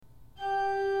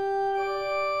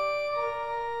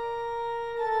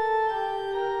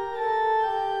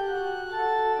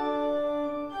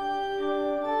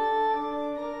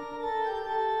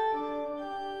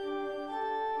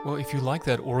if you like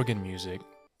that organ music,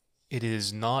 it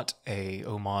is not a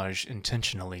homage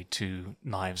intentionally to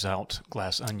Knives Out,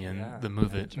 Glass Onion, the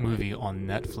movie on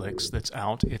Netflix that's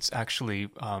out. It's actually,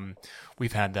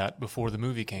 we've had that before the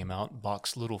movie came out.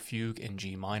 Bach's Little Fugue in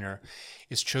G minor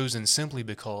is chosen simply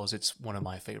because it's one of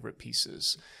my favorite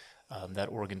pieces. That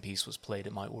organ piece was played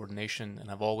at my ordination,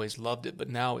 and I've always loved it, but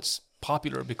now it's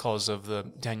popular because of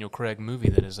the Daniel Craig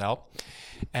movie that is out.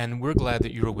 And we're glad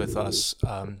that you're with us.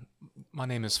 My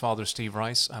name is Father Steve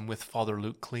Rice. I'm with Father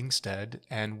Luke Klingstead,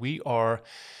 and we are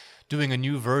doing a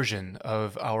new version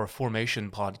of our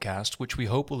Formation podcast, which we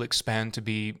hope will expand to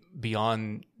be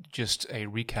beyond just a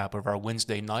recap of our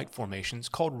Wednesday night formations,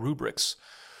 called rubrics.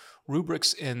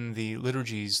 Rubrics in the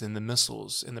liturgies, in the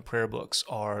missals, in the prayer books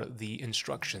are the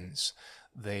instructions.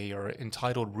 They are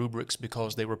entitled rubrics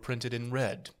because they were printed in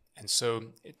red. And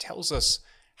so it tells us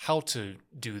how to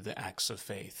do the acts of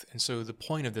faith. And so the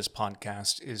point of this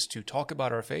podcast is to talk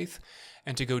about our faith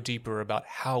and to go deeper about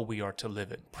how we are to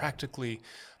live it practically,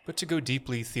 but to go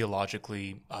deeply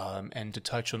theologically, and to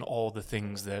touch on all the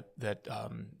things that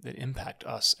impact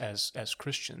us as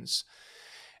Christians.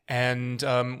 And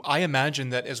I imagine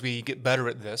that as we get better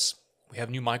at this, we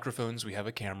have new microphones, we have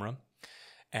a camera,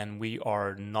 and we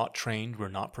are not trained, we're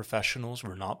not professionals,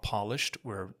 we're not polished,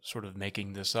 we're sort of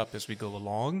making this up as we go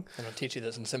along. They don't teach you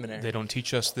this in seminary. They don't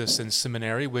teach us this in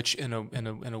seminary, which in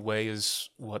a way is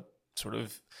what sort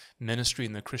of ministry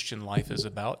in the Christian life is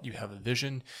about. You have a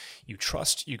vision, you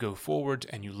trust, you go forward,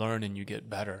 and you learn and you get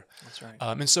better. That's right.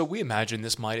 And so we imagine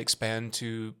this might expand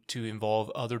to involve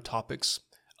other topics,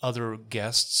 other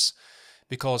guests,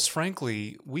 because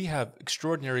frankly, we have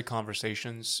extraordinary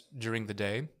conversations during the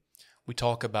day. We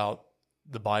talk about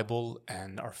the Bible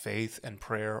and our faith and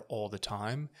prayer all the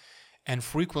time. And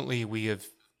frequently we have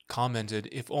commented,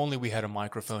 if only we had a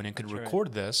microphone and could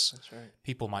record this,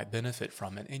 people might benefit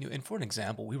from it. And for an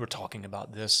example, we were talking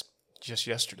about this just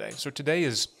yesterday. So today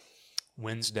is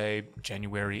Wednesday,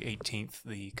 January 18th,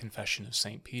 the Confession of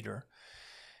St. Peter.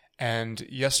 And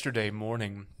yesterday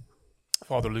morning,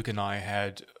 Father Luke and I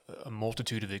had a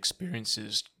multitude of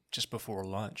experiences just before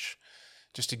lunch.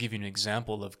 Just to give you an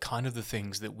example of kind of the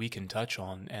things that we can touch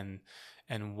on,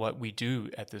 and what we do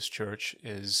at this church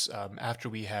is after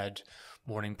we had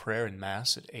morning prayer and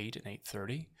Mass at 8 and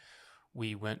 8:30,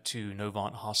 we went to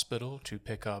Novant Hospital to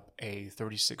pick up a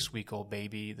 36-week-old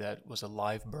baby that was a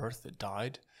live birth that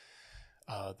died.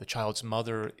 The child's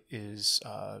mother is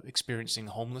experiencing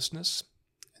homelessness,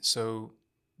 so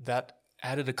that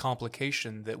added a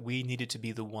complication that we needed to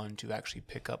be the one to actually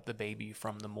pick up the baby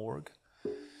from the morgue.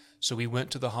 So we went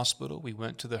to the hospital, we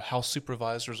went to the house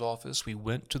supervisor's office, we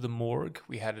went to the morgue.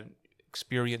 We had an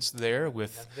experience there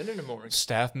with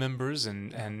staff members,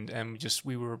 and just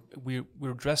we were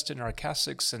dressed in our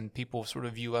cassocks, and people sort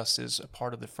of view us as a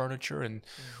part of the furniture, and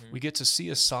we get to see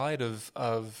a side of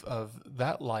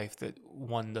that life that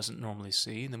one doesn't normally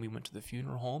see. And then we went to the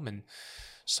funeral home and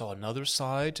saw another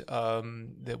side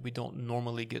that we don't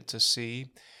normally get to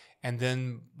see. And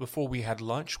then before we had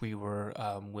lunch, we were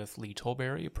with Lee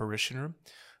Tolberry, a parishioner,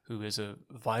 who is a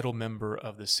vital member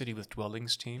of the City with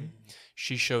Dwellings team.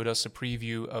 She showed us a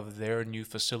preview of their new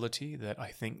facility that I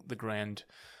think the grand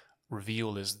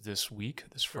reveal is this week,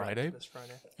 this Friday.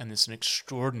 And it's an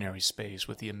extraordinary space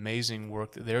with the amazing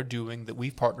work that they're doing that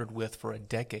we've partnered with for a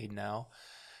decade now.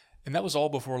 And that was all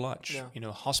before lunch. Yeah. You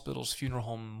know, hospitals, funeral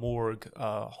home, morgue,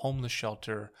 homeless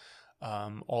shelter,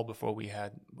 all before we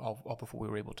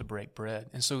were able to break bread.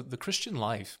 And so the Christian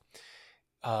life,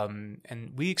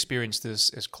 and we experience this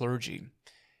as clergy,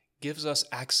 gives us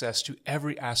access to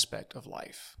every aspect of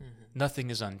life. Mm-hmm.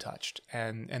 Nothing is untouched.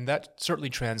 And that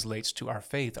certainly translates to our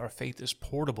faith. Our faith is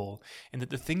portable in that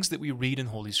the things that we read in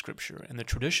Holy Scripture and the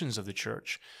traditions of the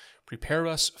Church prepare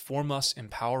us, form us,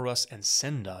 empower us, and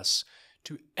send us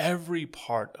to every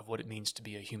part of what it means to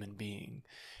be a human being.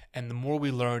 And the more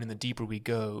we learn and the deeper we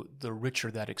go, the richer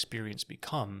that experience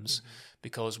becomes,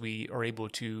 because we are able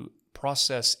to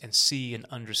process and see and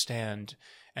understand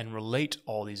and relate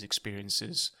all these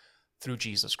experiences through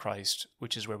Jesus Christ,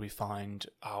 which is where we find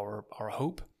our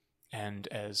hope. And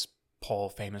as Paul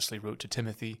famously wrote to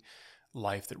Timothy,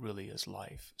 life that really is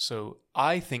life. So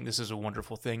I think this is a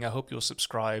wonderful thing. I hope you'll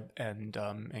subscribe and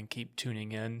keep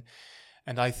tuning in.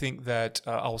 And I think that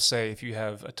I'll say, if you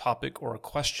have a topic or a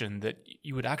question that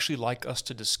you would actually like us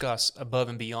to discuss above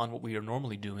and beyond what we are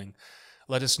normally doing,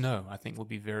 let us know. I think we'll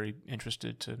be very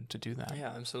interested to do that.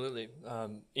 Yeah, absolutely.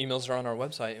 Emails are on our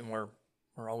website, and we're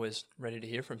always ready to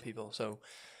hear from people. So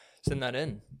send that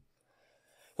in.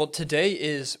 Well, today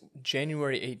is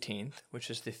January 18th,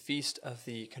 which is the feast of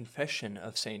the Confession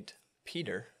of St.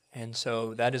 Peter. And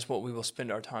so that is what we will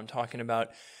spend our time talking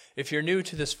about. If you're new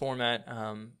to this format,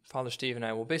 Father Steve and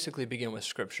I will basically begin with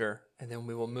Scripture, and then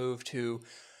we will move to,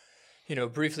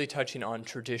 briefly touching on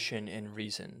tradition and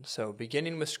reason. So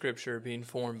beginning with Scripture, being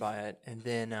formed by it, and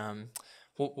then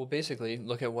we'll basically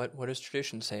look at what does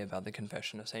tradition say about the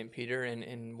Confession of St. Peter,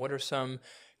 and what are some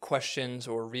questions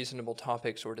or reasonable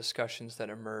topics or discussions that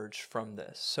emerge from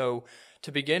this. So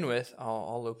to begin with,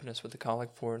 I'll open us with the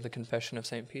collect for the Confession of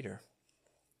St. Peter.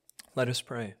 Let us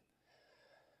pray.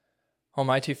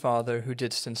 Almighty Father, who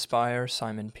didst inspire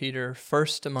Simon Peter,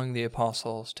 first among the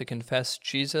apostles, to confess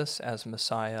Jesus as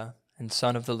Messiah and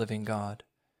Son of the living God,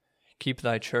 keep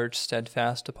thy church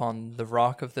steadfast upon the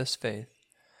rock of this faith,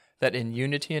 that in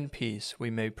unity and peace we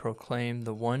may proclaim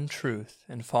the one truth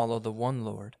and follow the one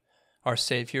Lord, our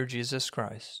Savior Jesus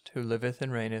Christ, who liveth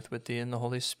and reigneth with thee in the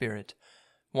Holy Spirit,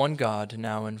 one God,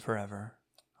 now and forever.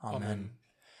 Amen.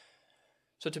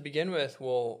 So to begin with,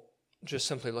 we'll just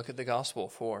simply look at the gospel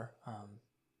for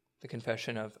the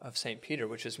confession of St. Peter,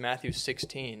 which is Matthew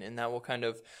 16, and that will kind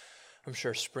of, I'm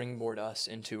sure, springboard us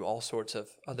into all sorts of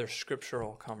other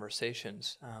scriptural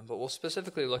conversations. But we'll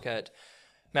specifically look at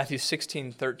Matthew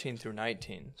 16, 13 through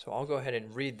 19. So I'll go ahead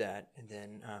and read that and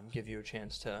then give you a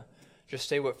chance to just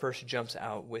say what first jumps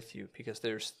out with you, because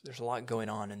there's a lot going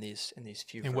on in these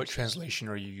few verses. And what translation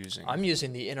are you using? I'm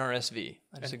using the NRSV.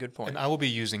 That's a good point. And I will be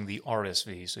using the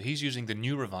RSV. So he's using the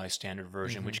New Revised Standard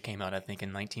Version, which came out, I think,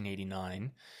 in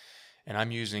 1989. And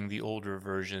I'm using the older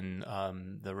version,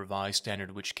 the Revised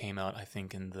Standard, which came out, I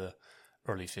think, in the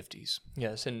early 50s.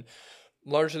 Yes, and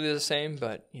largely the same,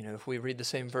 but, if we read the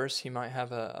same verse, he might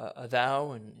have a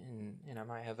thou, and I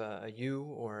might have a you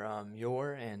or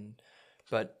your,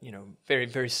 but, very,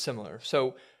 very similar.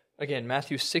 So, again,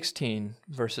 Matthew 16,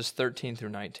 verses 13 through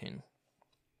 19.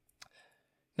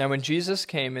 Now when Jesus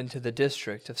came into the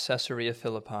district of Caesarea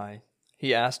Philippi,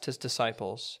 he asked his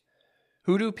disciples,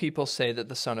 "Who do people say that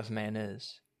the Son of Man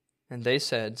is?" And they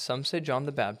said, "Some say John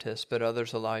the Baptist, but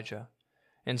others Elijah,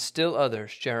 and still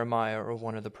others Jeremiah or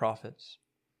one of the prophets."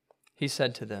 He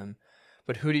said to them,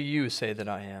 "But who do you say that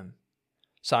I am?"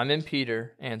 Simon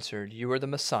Peter answered, "You are the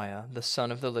Messiah, the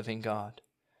Son of the living God."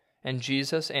 And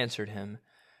Jesus answered him,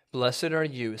 "Blessed are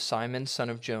you, Simon,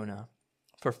 son of Jonah,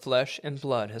 for flesh and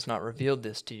blood has not revealed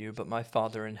this to you, but my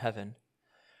Father in heaven.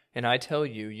 And I tell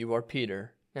you, you are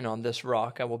Peter, and on this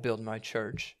rock I will build my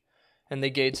church, and the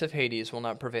gates of Hades will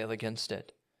not prevail against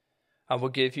it. I will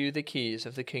give you the keys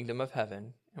of the kingdom of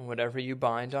heaven, and whatever you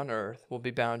bind on earth will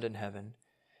be bound in heaven,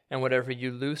 and whatever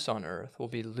you loose on earth will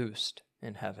be loosed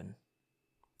in heaven."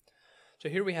 So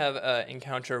here we have an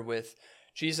encounter with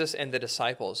Jesus and the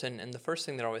disciples, and the first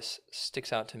thing that always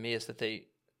sticks out to me is that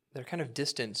they're kind of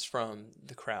distanced from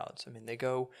the crowds. I mean, they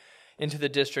go into the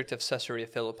district of Caesarea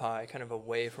Philippi, kind of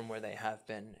away from where they have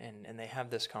been, and they have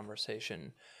this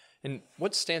conversation. And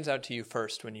what stands out to you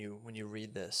first when you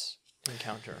read this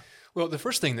encounter? Well, the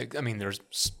first thing there's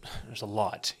a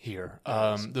lot here.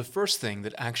 The first thing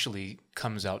that actually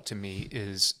comes out to me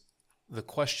is the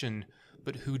question,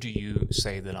 "But who do you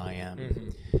say that I am?"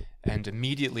 Mm-hmm. And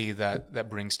immediately that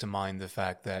brings to mind the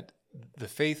fact that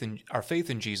our faith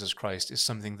in Jesus Christ is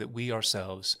something that we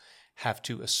ourselves have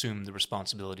to assume the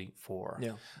responsibility for.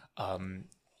 Yeah.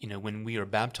 When we are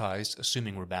baptized,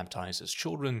 assuming we're baptized as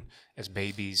children, as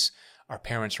babies, our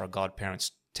parents, our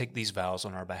godparents, take these vows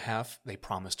on our behalf. They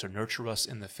promise to nurture us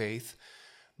in the faith.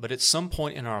 But at some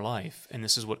point in our life, and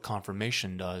this is what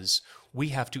confirmation does, we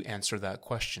have to answer that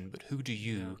question, "But who do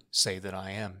you say that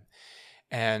I am?"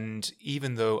 And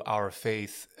even though our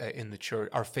faith in the church,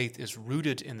 our faith is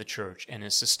rooted in the church and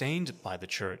is sustained by the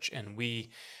church, and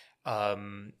we,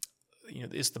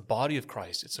 it's the body of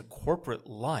Christ, it's a corporate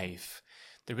life,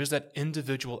 there is that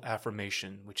individual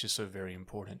affirmation, which is so very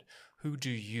important. Who do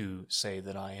you say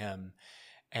that I am?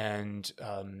 And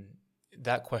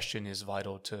that question is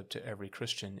vital to every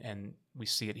Christian, and we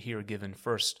see it here given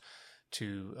first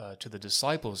to the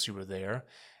disciples who were there.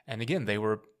 And again, they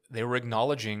were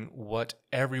acknowledging what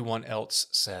everyone else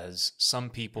says. Some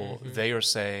people, they are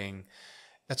saying,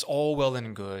 "That's all well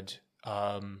and good,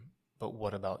 but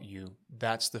what about you?"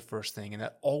 That's the first thing, and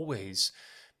that always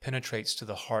penetrates to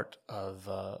the heart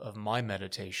of my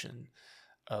meditation.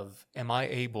 Am I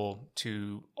able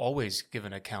to always give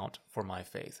an account for my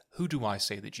faith? Who do I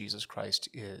say that Jesus Christ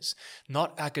is?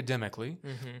 Not academically,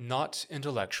 not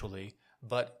intellectually,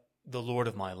 but the Lord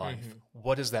of my life.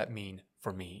 What does that mean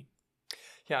for me?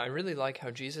 Yeah, I really like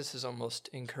how Jesus is almost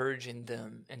encouraging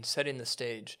them and setting the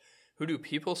stage. Who do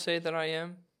people say that I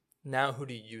am? Now who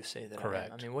do you say that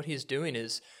Correct. I am? I mean, what he's doing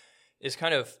is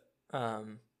kind of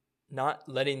not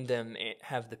letting them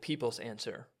have the people's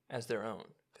answer as their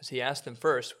own. because he asked them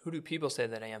first, who do people say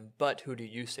that I am, but who do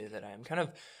you say that I am? Kind of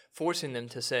forcing them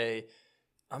to say,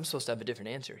 I'm supposed to have a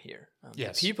different answer here.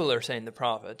 Yes. The people are saying the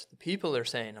prophet, the people are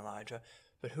saying Elijah,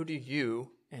 but who do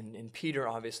you, and Peter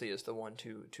obviously is the one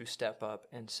to step up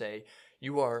and say,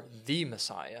 you are the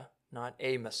Messiah, not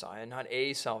a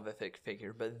salvific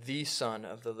figure, but the Son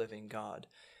of the living God.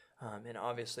 And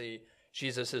obviously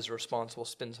Jesus' response we'll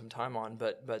spend some time on,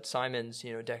 but Simon's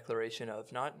declaration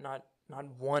of not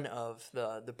one of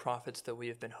the prophets that we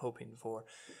have been hoping for,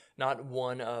 not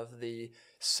one of the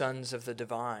sons of the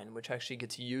divine, which actually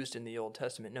gets used in the Old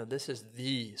Testament. No, this is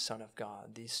the Son of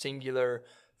God, the singular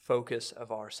focus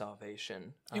of our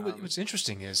salvation. What's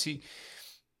interesting is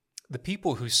the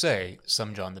people who say,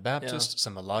 some John the Baptist,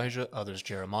 some Elijah, others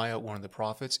Jeremiah, one of the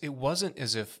prophets, it wasn't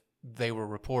as if they were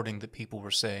reporting that people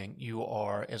were saying, you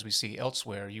are, as we see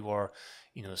elsewhere, you are,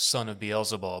 son of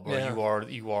Beelzebub, or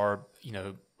you are,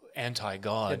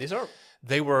 anti-God. Yeah, these are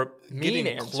they were getting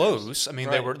answers. close. I mean,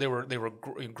 Right. they were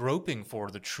groping for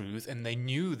the truth, and they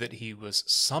knew that he was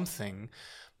something,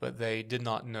 but they did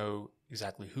not know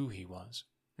exactly who he was.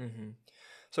 Mm-hmm.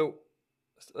 So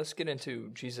let's get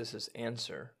into Jesus'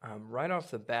 answer. Right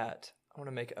off the bat, I want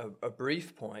to make a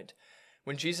brief point.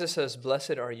 When Jesus says,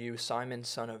 "Blessed are you, Simon,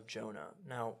 son of Jonah."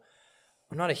 Now,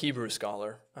 I'm not a Hebrew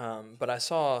scholar, but I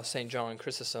saw St. John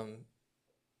Chrysostom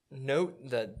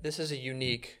note that this is a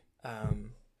unique,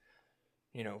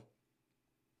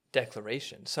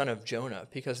 declaration, son of Jonah,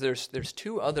 because there's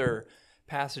two other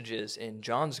passages in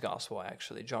John's gospel,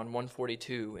 actually, John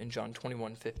 1:42 and John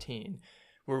 21:15,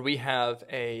 where we have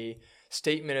a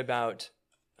statement about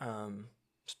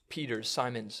Peter's,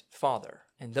 Simon's father.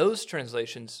 And those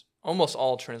translations, almost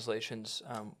all translations,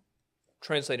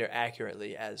 translate it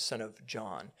accurately as son of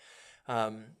John.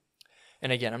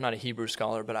 And again, I'm not a Hebrew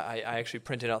scholar, but I actually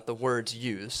printed out the words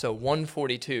used. So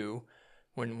 142,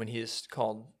 when he is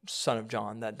called son of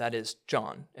John, that is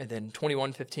John. And then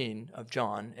 21:15 of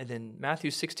John. And then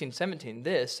Matthew 16:17,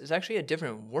 this is actually a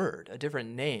different word, a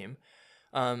different name.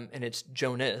 And it's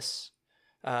Jonas.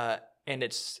 And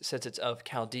it says it's of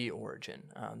Chaldee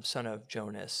origin, son of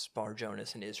Jonas, Bar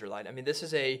Jonas, an Israelite. I mean, this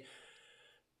is a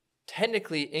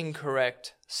technically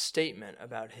incorrect statement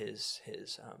about his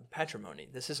patrimony.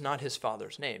 This is not his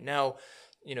father's name. Now,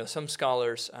 some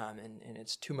scholars, and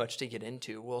it's too much to get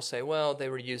into, will say, well, they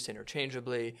were used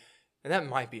interchangeably, and that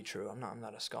might be true. I'm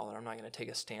not a scholar. I'm not going to take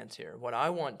a stance here. What I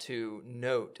want to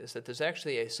note is that there's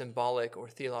actually a symbolic or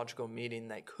theological meaning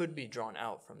that could be drawn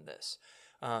out from this.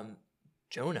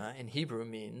 Jonah in Hebrew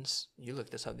means, you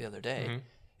looked this up the other day,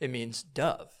 it means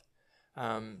dove.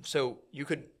 So you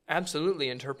could absolutely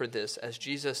interpret this as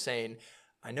Jesus saying,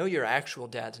 I know your actual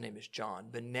dad's name is John,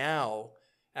 but now,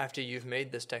 after you've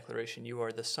made this declaration, you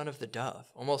are the son of the dove,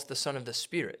 almost the son of the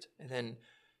Spirit. And then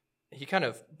he kind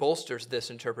of bolsters this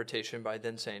interpretation by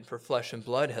then saying, for flesh and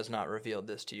blood has not revealed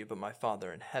this to you, but my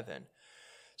Father in heaven.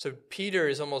 So Peter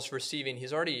is almost receiving,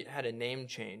 he's already had a name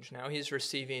change. Now he's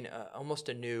receiving almost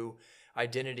a new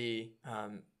identity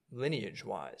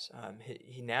lineage-wise.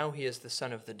 He is the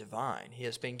son of the divine. He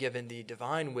has been given the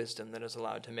divine wisdom that is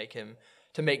allowed to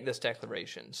make this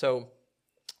declaration. So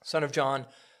son of John,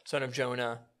 son of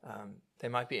Jonah, they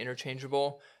might be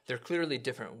interchangeable. They're clearly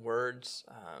different words,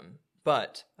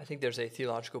 but I think there's a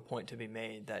theological point to be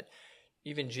made that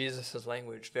even Jesus'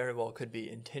 language very well could be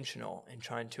intentional in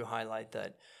trying to highlight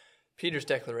that Peter's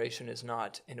declaration is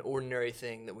not an ordinary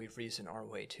thing that we reason our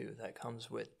way to, that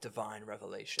comes with divine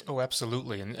revelation. Oh,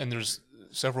 absolutely. And there's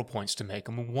several points to make.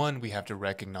 I mean, one, we have to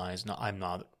recognize, I'm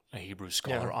not a Hebrew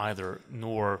scholar either,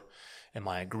 nor am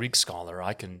I a Greek scholar.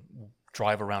 I can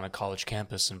drive around a college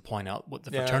campus and point out what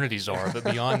the fraternities are. But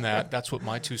beyond that, that's what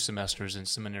my 2 semesters in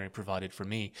seminary provided for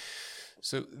me.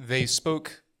 So they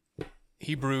spoke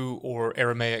Hebrew or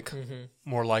Aramaic,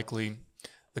 more likely.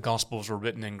 The Gospels were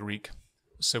written in Greek.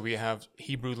 So we have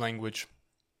Hebrew language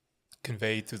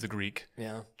conveyed through the Greek,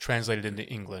 translated into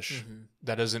English.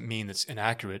 That doesn't mean it's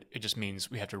inaccurate. It just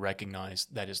means we have to recognize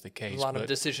that is the case. A lot of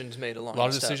decisions made along the steps. A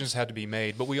lot of decisions had to be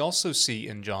made. But we also see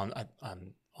in John,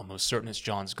 I'm almost certain it's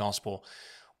John's Gospel,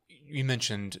 you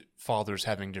mentioned fathers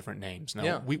having different names.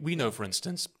 Now, we know, for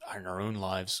instance, in our own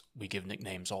lives, we give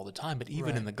nicknames all the time. But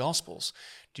even in the Gospels,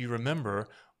 do you remember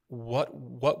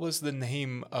what was the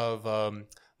name of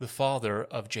the father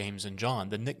of James and John,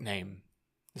 the nickname?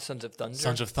 The Sons of Thunder.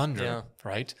 Sons of Thunder,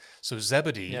 right? So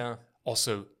Zebedee,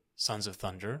 also Sons of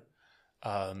Thunder.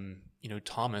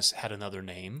 Thomas had another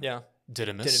name.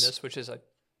 Didymus. Didymus, which is a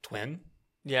twin.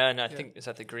 Yeah, and I think, is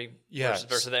that the Greek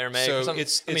versus the Aramaic?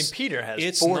 So Peter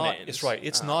has 4 names. It's right.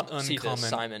 It's not uncommon. Cephas,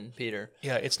 Simon, Peter.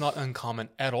 Yeah, it's not uncommon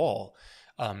at all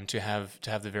to have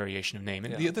the variation of name.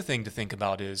 And the other thing to think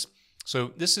about is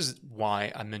So this is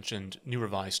why I mentioned New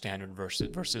Revised Standard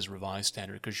versus Revised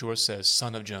Standard, because yours says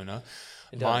son of Jonah,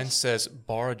 mine says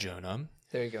Bar Jonah.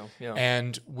 There you go. Yeah.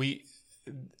 And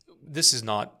this is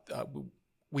not,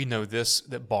 we know this,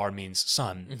 that Bar means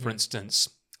son. Mm-hmm. For instance,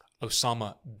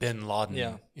 Osama bin Laden,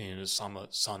 Yeah.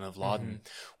 Osama, son of Laden.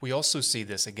 Mm-hmm. We also see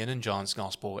this again in John's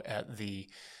Gospel at the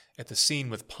scene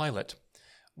with Pilate,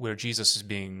 where Jesus is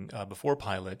being before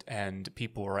Pilate, and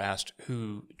people are asked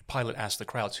Pilate asked the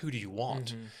crowds, who do you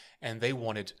want? Mm-hmm. And they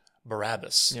wanted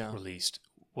Barabbas released.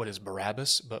 What is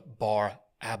Barabbas? But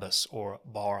Bar-Abbas, or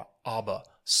Bar-Abba,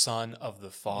 son of the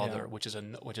Father, which is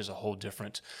a whole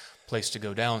different place to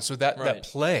go down. So that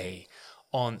play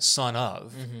on son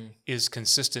of is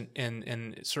consistent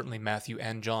in certainly Matthew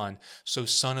and John. So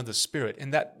son of the Spirit.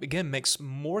 And that, again, makes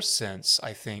more sense,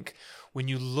 I think, when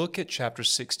you look at chapter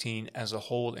 16 as a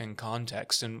whole in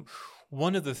context. And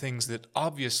one of the things that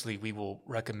obviously we will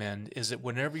recommend is that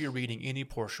whenever you're reading any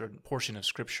portion of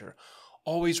Scripture,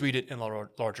 always read it in a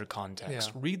larger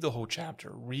context. Yeah. Read the whole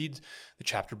chapter. Read the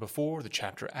chapter before, the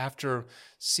chapter after.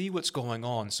 See what's going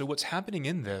on. So what's happening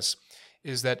in this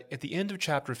is that at the end of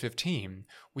chapter 15,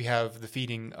 we have the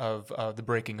feeding of the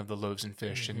breaking of the loaves and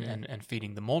fish and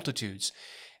feeding the multitudes.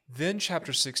 Then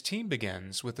chapter 16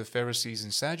 begins with the Pharisees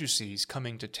and Sadducees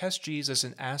coming to test Jesus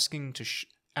and asking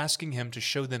him to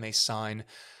show them a sign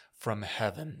from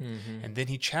heaven. Mm-hmm. And then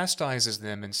he chastises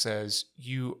them and says,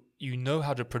 you know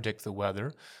how to predict the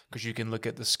weather, because you can look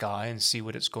at the sky and see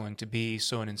what it's going to be,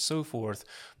 so on and so forth,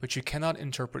 but you cannot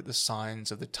interpret the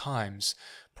signs of the times,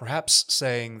 perhaps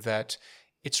saying that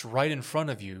it's right in front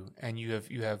of you, and you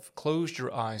have closed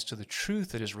your eyes to the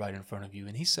truth that is right in front of you.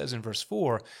 And he says in verse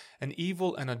 4, an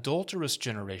evil and adulterous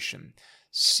generation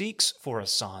seeks for a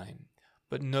sign,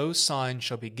 but no sign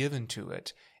shall be given to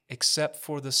it, except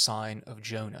for the sign of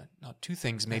Jonah. Now, two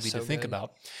things maybe to think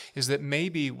about is that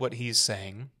maybe what he's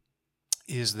saying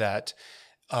is that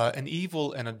an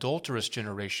evil and adulterous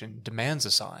generation demands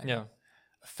a sign. Yeah.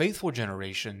 A faithful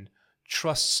generation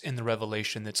trusts in the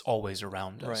revelation that's always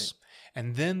around us. Right.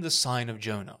 And then the sign of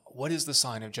Jonah. What is the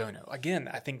sign of Jonah? Again,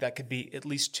 I think that could be at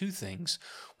least two things.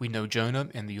 We know Jonah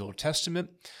in the Old Testament,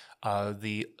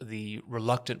 the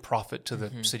reluctant prophet to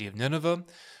the city of Nineveh,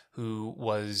 who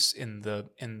was in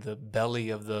the belly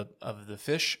of the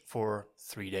fish for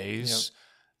 3 days. Yep.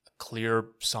 A clear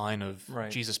sign of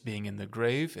Jesus being in the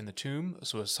grave, in the tomb,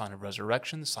 so a sign of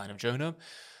resurrection, the sign of Jonah.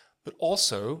 But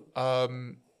also,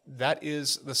 that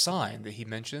is the sign that he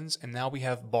mentions. And now we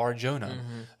have Bar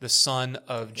Jonah, the son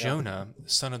of Jonah,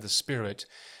 son of the Spirit,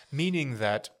 meaning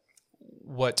that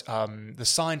what the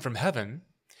sign from heaven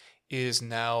is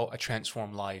now a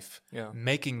transformed life,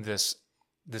 making this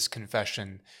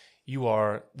confession: you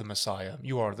are the Messiah,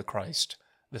 you are the Christ,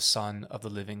 the Son of the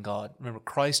living God. Remember,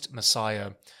 Christ,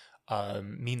 Messiah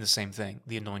mean the same thing,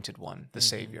 the anointed one, the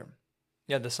Savior.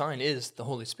 Yeah, the sign is the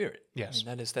Holy Spirit. Yes.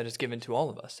 I mean, that is given to all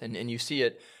of us. And you see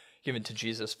it given to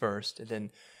Jesus first, and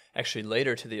then actually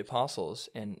later to the apostles.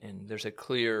 And there's a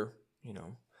clear,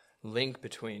 link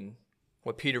between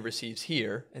what Peter receives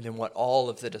here and then what all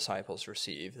of the disciples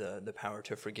receive, the power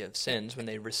to forgive sins when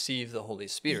they receive the Holy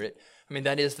Spirit. I mean,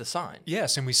 that is the sign.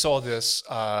 Yes, and we saw this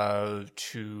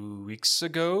 2 weeks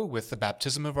ago with the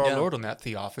baptism of our Lord on that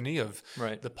theophany of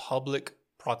the public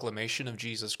proclamation of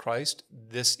Jesus Christ.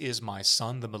 This is my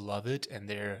Son, the beloved. And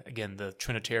there, again, the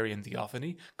Trinitarian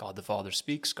theophany. God the Father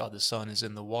speaks, God the Son is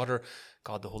in the water,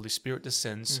 God the Holy Spirit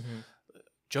descends.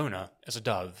 Jonah as a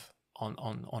dove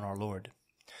on our Lord.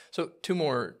 So two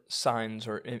more signs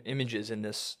or images in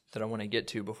this that I want to get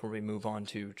to before we move on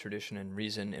to tradition and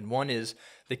reason. And one is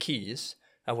the keys.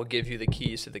 I will give you the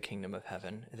keys to the kingdom of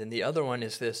heaven. And then the other one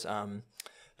is this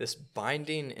this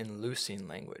binding and loosing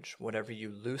language. Whatever you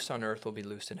loose on earth will be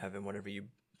loosed in heaven. Whatever you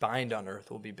bind on earth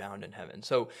will be bound in heaven.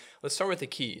 So let's start with the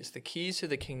keys. The keys to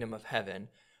the kingdom of heaven.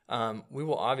 We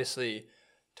will obviously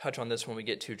touch on this when we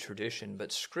get to tradition,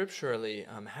 but scripturally,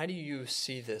 how do you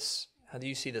see this? How do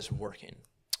you see this working?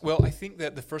 Well, I think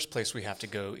that the first place we have to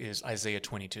go is Isaiah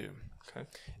 22. Okay.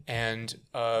 And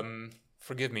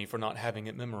forgive me for not having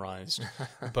it memorized,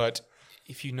 but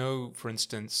if you know, for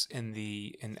instance,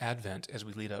 in Advent, as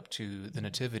we lead up to the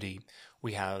Nativity,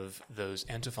 we have those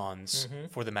antiphons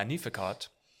for the Magnificat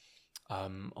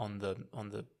on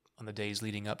the days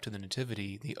leading up to the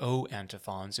Nativity, the O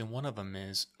antiphons, and one of them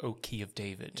is O Key of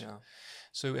David. Yeah.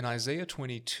 So in Isaiah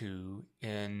 22,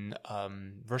 in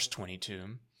verse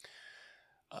 22,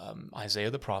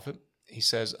 Isaiah the prophet, he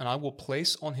says, "And I will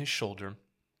place on his shoulder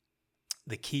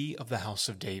the key of the house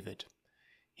of David.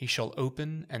 He shall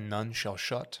open, and none shall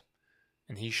shut,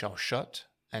 and he shall shut,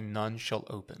 and none shall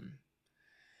open."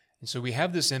 And so we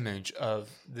have this image of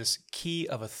this key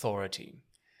of authority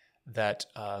that,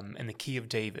 and the key of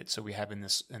David. So we have in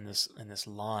this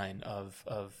line of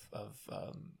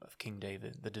King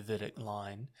David, the Davidic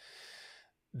line,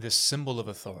 this symbol of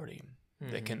authority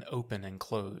that can open and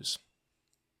close.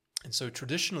 And so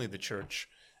traditionally the church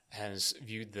has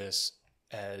viewed this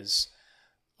as,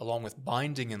 along with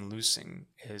binding and loosing,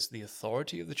 as the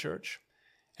authority of the church.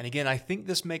 And again, I think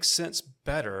this makes sense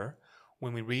better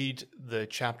when we read the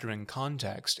chapter in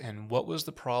context. And what was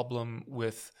the problem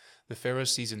with the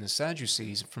Pharisees and the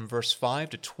Sadducees? From verse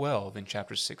 5 to 12 in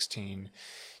chapter 16,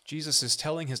 Jesus is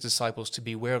telling his disciples to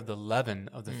beware of the leaven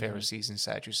of the Pharisees and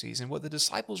Sadducees. And what the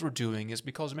disciples were doing is,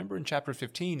 because remember in chapter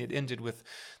 15, it ended with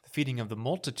the feeding of the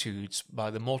multitudes by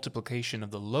the multiplication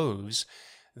of the loaves.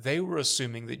 They were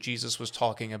assuming that Jesus was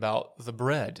talking about the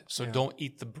bread. So don't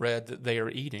eat the bread that they are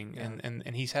eating.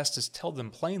 And he has to tell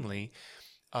them plainly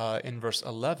in verse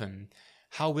 11,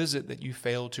 how is it that you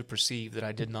fail to perceive that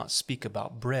I did not speak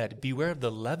about bread? Beware of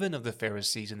the leaven of the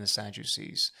Pharisees and the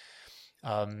Sadducees.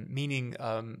 Meaning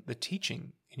the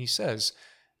teaching. And he says,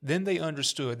 then they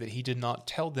understood that he did not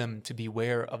tell them to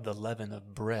beware of the leaven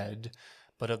of bread,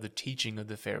 but of the teaching of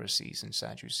the Pharisees and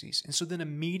Sadducees. And so then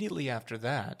immediately after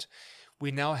that,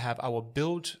 we now have, I will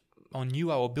build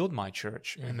my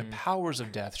church, and the powers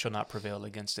of death shall not prevail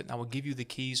against it. And I will give you the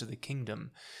keys of the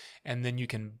kingdom. And then you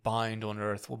can bind on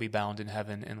earth will be bound in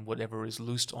heaven, and whatever is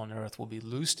loosed on earth will be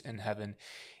loosed in heaven,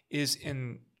 is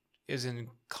in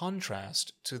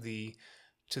contrast to the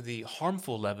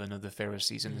harmful leaven of the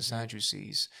Pharisees and the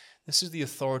Sadducees. This is the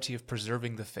authority of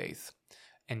preserving the faith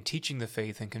and teaching the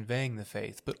faith and conveying the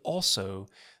faith, but also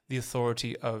the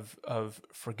authority of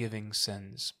forgiving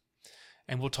sins.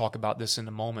 And we'll talk about this in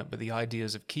a moment, but the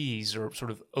ideas of keys are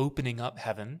sort of opening up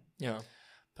heaven,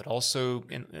 but also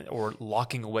or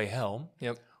locking away hell,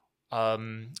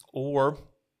 or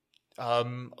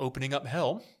opening up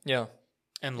hell,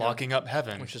 and locking up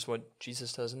heaven, which is what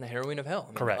Jesus does in the harrowing of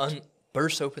hell. Correct.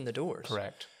 Bursts open the doors.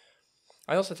 Correct.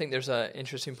 I also think there's an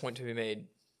interesting point to be made.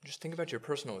 Just think about your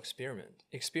personal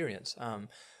experience. I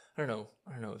don't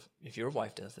know if your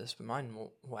wife does this, but mine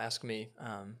will ask me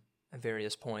at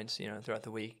various points, throughout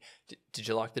the week, did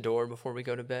you lock the door before we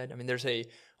go to bed? I mean, there's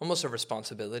almost a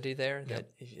responsibility there that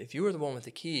if you are the one with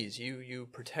the keys, you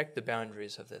protect the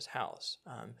boundaries of this house.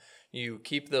 You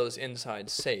keep those inside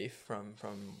safe from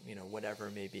whatever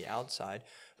may be outside,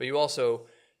 but you also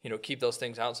keep those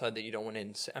things outside that you don't want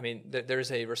in. I mean,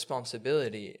 there's a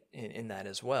responsibility in that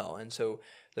as well. And so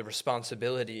the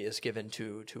responsibility is given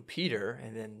to Peter,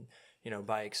 and then,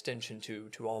 by extension to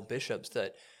all bishops,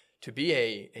 that to be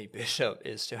a bishop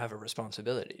is to have a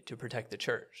responsibility to protect the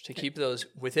church, to keep those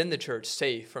within the church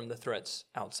safe from the threats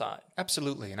outside.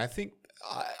 Absolutely. And I think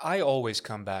I always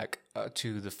come back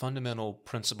to the fundamental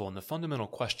principle and the fundamental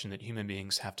question that human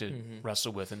beings have to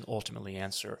wrestle with and ultimately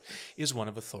answer is one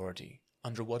of authority.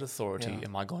 Under what authority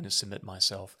am I going to submit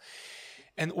myself?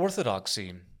 And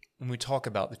orthodoxy, when we talk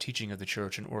about the teaching of the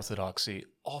church and orthodoxy,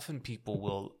 often people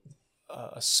will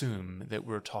assume that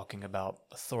we're talking about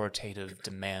authoritative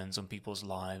demands on people's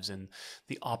lives and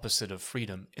the opposite of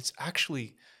freedom. It's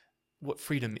actually what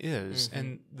freedom is.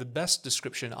 And the best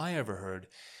description I ever heard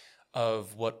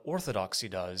of what orthodoxy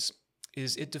does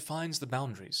is it defines the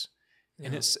boundaries.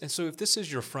 And so if this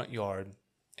is your front yard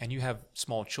and you have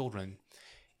small children,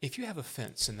 if you have a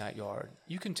fence in that yard,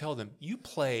 you can tell them you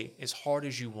play as hard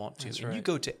as you want to. That's and you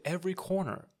go to every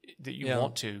corner that you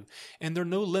want to. And there are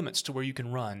no limits to where you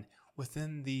can run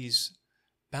within these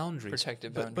boundaries.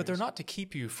 Protected boundaries. But they're not to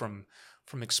keep you from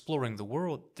exploring the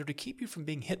world. They're to keep you from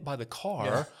being hit by the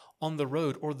car on the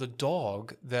road or the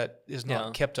dog that is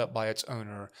not kept up by its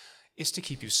owner. It's to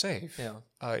keep you safe.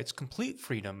 It's complete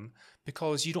freedom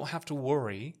because you don't have to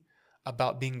worry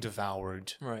about being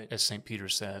devoured, as St. Peter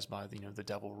says, by the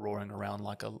devil roaring around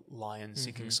like a lion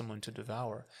seeking someone to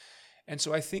devour. And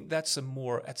so I think that's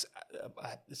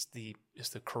it's the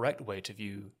correct way to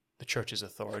view the church's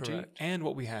authority. Correct. And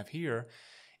what we have here,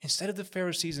 instead of the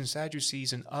Pharisees and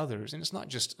Sadducees and others, and it's not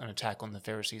just an attack on the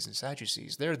Pharisees and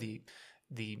Sadducees, they're the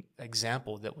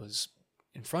example that was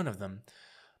in front of them,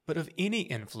 but of any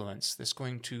influence that's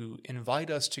going to invite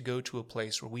us to go to a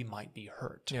place where we might be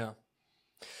hurt.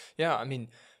 Yeah, I mean,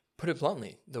 put it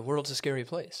bluntly, the world's a scary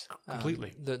place.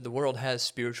 Completely. The world has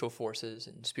spiritual forces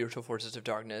of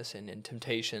darkness and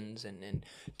temptations and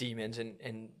demons,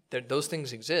 and those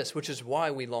things exist, which is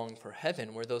why we long for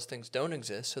heaven where those things don't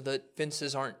exist, so that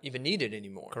fences aren't even needed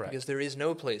anymore. Correct. Because there is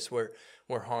no place where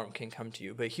harm can come to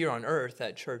you. But here on earth,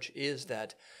 that church is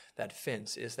that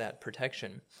fence, is that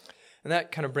protection. And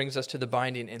that kind of brings us to the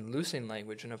binding and loosing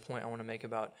language, and a point I want to make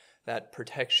about that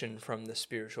protection from the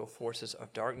spiritual forces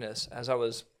of darkness. As I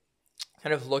was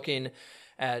kind of looking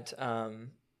at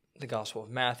the Gospel of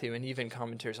Matthew and even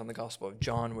commentaries on the Gospel of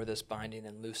John, where this binding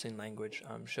and loosing language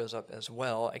shows up as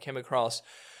well, I came across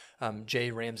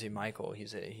J. Ramsey Michael.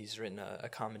 He's written a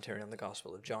commentary on the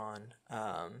Gospel of John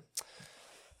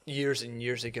years and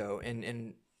years ago,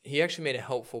 and he actually made a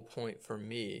helpful point for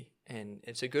me, and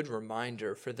it's a good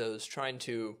reminder for those trying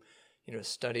to,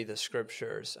 study the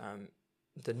Scriptures.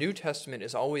 The New Testament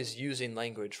is always using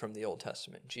language from the Old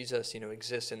Testament. Jesus,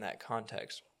 exists in that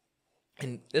context.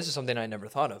 And this is something I never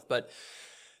thought of, but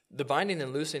the binding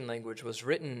and loosing language was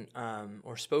written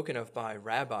or spoken of by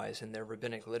rabbis in their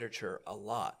rabbinic literature a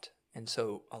lot. And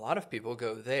so a lot of people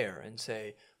go there and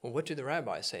say, well, what do the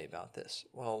rabbis say about this?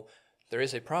 Well, there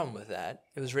is a problem with that.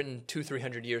 It was written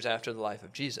 200-300 years after the life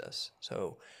of Jesus.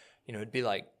 So, it'd be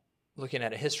like looking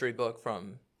at a history book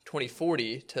from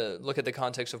 2040 to look at the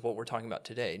context of what we're talking about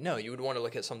today. No, you would want to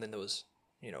look at something that was,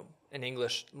 an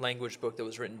English language book that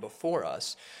was written before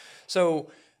us. So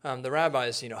the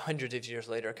rabbis, hundreds of years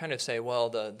later, kind of say, well,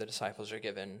 the disciples are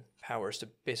given powers to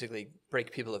basically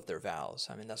break people of their vows.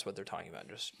 I mean, that's what they're talking about,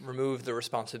 just remove the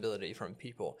responsibility from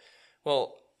people.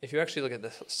 Well, if you actually look at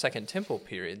the Second Temple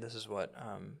period, this is what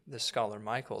this scholar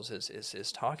Michaels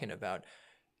is talking about.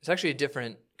 It's actually a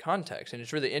different context, and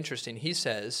it's really interesting. He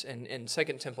says, in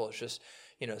Second Temple, it's just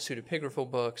pseudepigraphal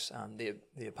books,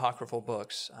 the apocryphal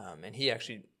books, and he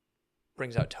actually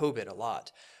brings out Tobit a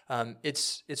lot.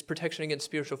 It's protection against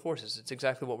spiritual forces. It's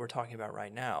exactly what we're talking about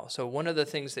right now. So one of the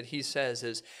things that he says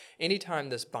is, anytime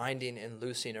this binding and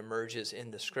loosing emerges in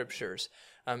the Scriptures,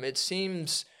 it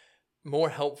seems more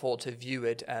helpful to view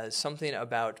it as something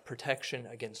about protection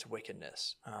against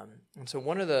wickedness. And so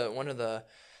one of the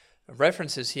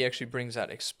references he actually brings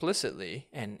out explicitly,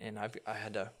 and I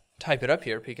had to type it up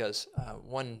here because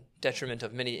one detriment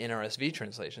of many NRSV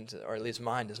translations, or at least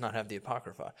mine, does not have the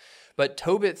Apocrypha. But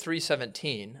Tobit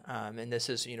 3:17, and this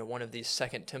is one of these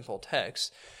Second Temple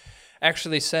texts,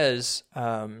 actually says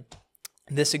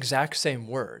this exact same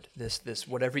word, this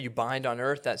whatever you bind on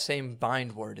earth, that same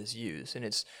bind word is used, and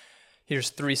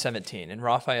here's 3:17. And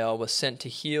Raphael was sent to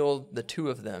heal the two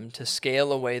of them, to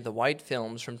scale away the white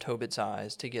films from Tobit's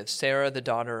eyes, to give Sarah the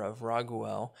daughter of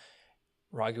Raguel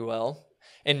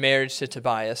in marriage to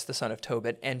Tobias, the son of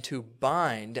Tobit, and to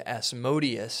bind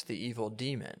Asmodeus, the evil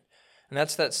demon. And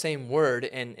that's that same word,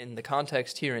 and in the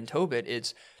context here in Tobit,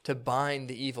 it's to bind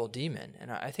the evil demon.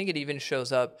 And I think it even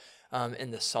shows up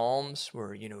in the Psalms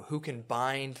where, who can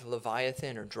bind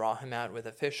Leviathan or draw him out with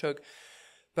a fishhook.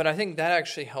 But I think that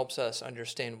actually helps us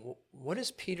understand, what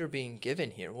is Peter being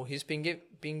given here? Well, he's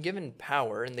being given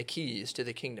power and the keys to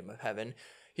the kingdom of heaven.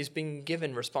 He's being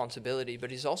given responsibility, but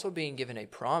he's also being given a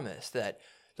promise that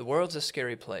the world's a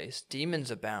scary place, demons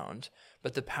abound,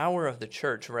 but the power of the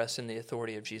church rests in the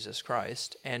authority of Jesus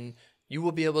Christ, and you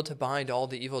will be able to bind all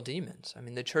the evil demons. I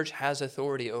mean, the church has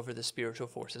authority over the spiritual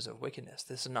forces of wickedness.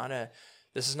 This is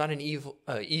not an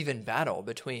even battle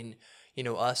between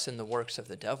us and the works of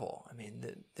the devil. I mean,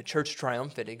 the church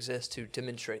triumphant exists to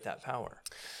demonstrate that power.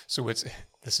 So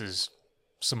this is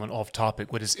somewhat off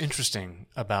topic. What is interesting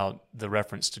about the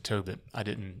reference to Tobit, I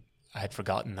had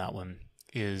forgotten that one,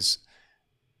 is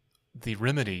the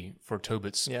remedy for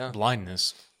Tobit's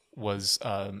blindness was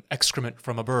excrement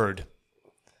from a bird.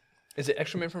 Is it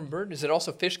excrement from a bird? Is it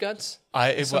also fish guts?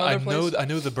 I know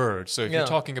the bird. So if you're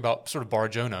talking about sort of Bar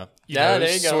Jonah, there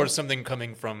you go. Sort of something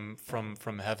coming from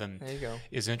heaven, there you go,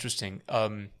 is interesting.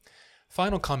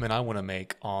 Final comment I want to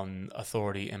make on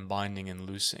authority and binding and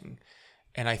loosing,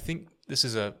 and I think this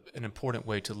is an important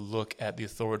way to look at the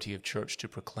authority of church to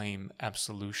proclaim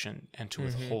absolution and to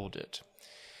withhold it,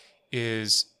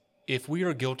 is if we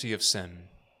are guilty of sin,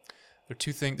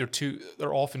 there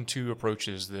are often two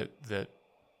approaches that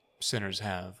sinners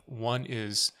have. One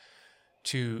is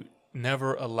to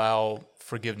never allow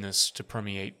forgiveness to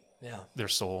permeate their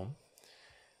soul,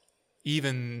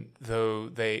 even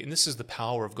though and this is the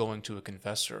power of going to a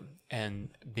confessor and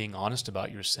being honest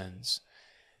about your sins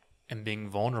and being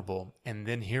vulnerable and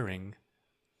then hearing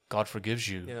God forgives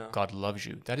you, God loves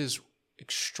you. That is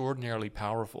extraordinarily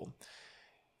powerful.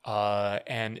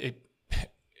 And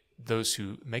those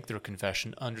who make their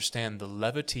confession understand the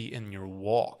levity in your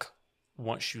walk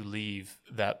once you leave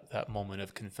that moment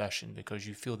of confession, because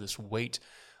you feel this weight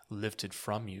lifted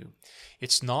from you.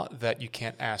 It's not that you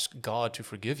can't ask God to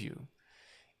forgive you.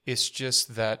 It's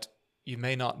just that you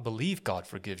may not believe God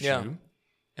forgives you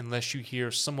unless you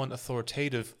hear someone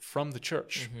authoritative from the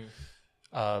church,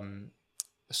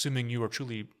 assuming you are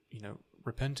truly,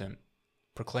 repentant,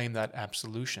 proclaim that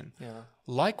absolution. Yeah.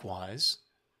 Likewise,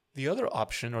 The other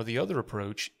option or the other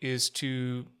approach is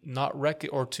to not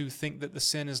or to think that the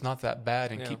sin is not that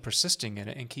bad and keep persisting in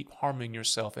it and keep harming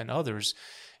yourself and others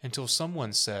until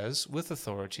someone says with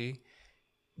authority,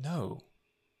 no,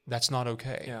 that's not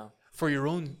okay. Yeah. For your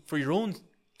own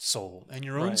soul and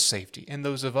your own safety and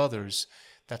those of others,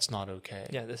 that's not okay.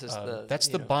 Yeah, this is that's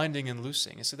the binding and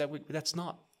loosing. And so that's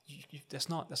not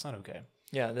okay.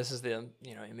 Yeah, this is the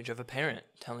image of a parent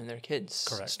telling their kids,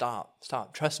 Correct.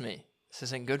 Stop, trust me. This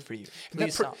isn't good for you.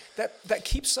 Please stop. That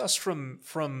keeps us from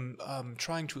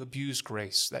trying to abuse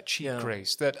grace, that cheap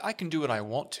grace, that I can do what I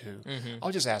want to. Mm-hmm.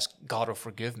 I'll just ask God to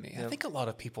forgive me. I think a lot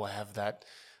of people have that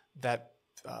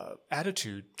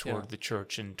attitude toward the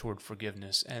church and toward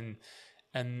forgiveness, and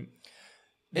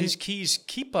these keys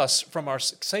save us from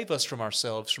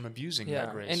ourselves from abusing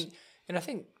that grace. And I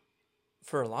think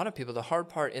for a lot of people, the hard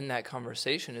part in that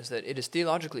conversation is that it is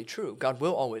theologically true. God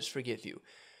will always forgive you.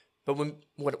 But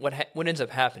what ends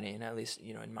up happening, at least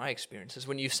in my experience, is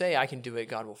when you say I can do it,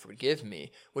 God will forgive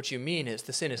me. What you mean is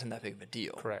the sin isn't that big of a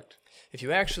deal. Correct. If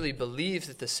you actually believe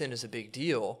that the sin is a big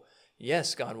deal,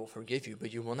 yes, God will forgive you,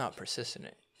 but you will not persist in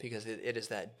it because it is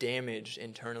that damage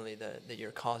internally that you're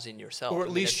causing yourself. Or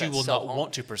at least you will not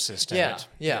want to persist in it.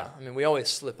 Yeah. I mean, we always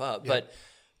slip up, but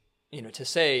to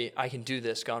say I can do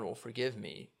this, God will forgive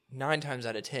me, 9 times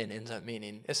out of 10 ends up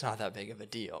meaning it's not that big of a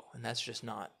deal, and that's just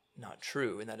not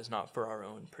true, and that is not for our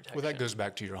own protection. Well, that goes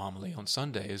back to your homily on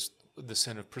Sunday, is the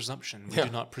sin of presumption. We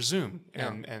do not presume.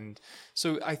 And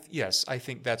so, I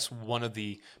think that's one of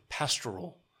the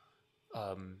pastoral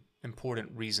important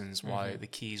reasons why the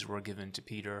keys were given to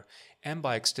Peter, and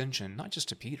by extension, not just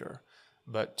to Peter,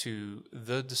 but to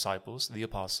the disciples, the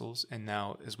apostles, and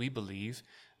now, as we believe,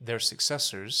 their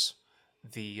successors,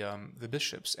 the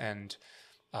bishops. And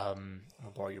I'll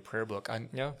borrow your prayer book.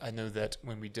 I know that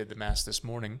when we did the Mass this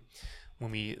morning,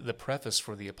 the preface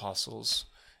for the apostles,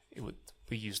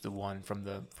 we used the one from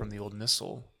the old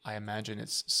Missal. I imagine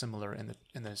it's similar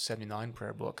in the 79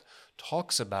 prayer book.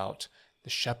 Talks about the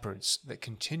shepherds that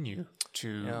continue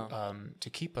to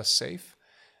keep us safe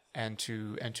and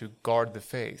to guard the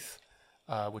faith,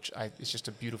 which it's just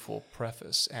a beautiful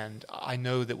preface. And I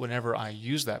know that whenever I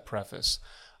use that preface,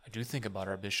 I do think about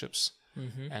our bishops,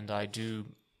 and I do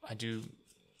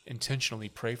intentionally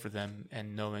pray for them,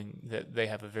 and knowing that they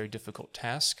have a very difficult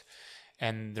task,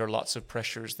 and there are lots of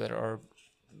pressures that are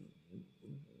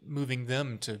moving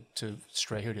them to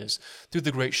stray. Here it is. Through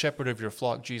the great shepherd of your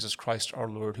flock, Jesus Christ our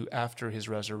Lord, who after his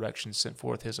resurrection sent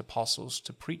forth his apostles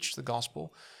to preach the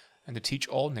gospel and to teach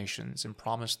all nations, and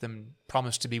promised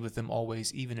to be with them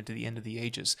always, even into the end of the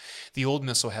ages. The old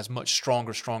Missal has much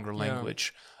stronger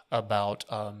language about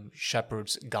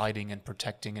shepherds guiding and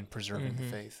protecting and preserving the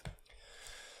faith.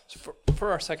 So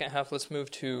for our second half, let's move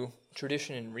to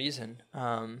tradition and reason,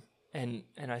 and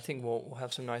I think we'll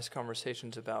have some nice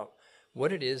conversations about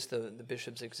what it is the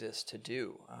bishops exist to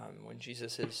do. When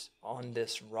Jesus is on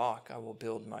this rock, I will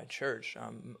build my church.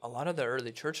 A lot of the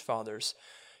early church fathers,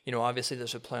 obviously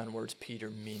there's a play on words. Peter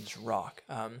means rock,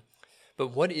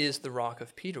 but what is the rock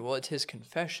of Peter? Well, it's his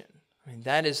confession. I mean,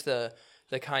 that is the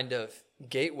kind of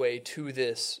gateway to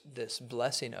this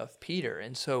blessing of Peter.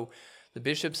 And so the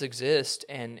bishops exist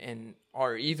and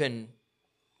are even,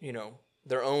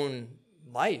 their own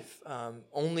life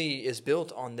only is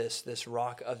built on this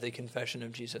rock of the confession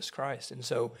of Jesus Christ. And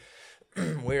so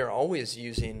we are always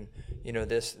using,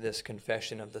 this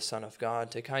confession of the Son of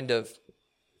God to kind of,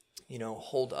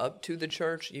 hold up to the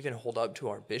church, even hold up to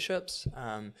our bishops.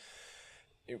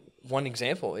 One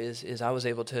example is I was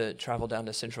able to travel down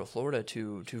to Central Florida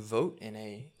to vote in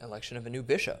a election of a new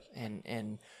bishop,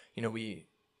 and we,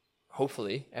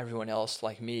 hopefully everyone else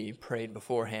like me, prayed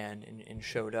beforehand and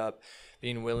showed up,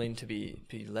 being willing to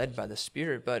be led by the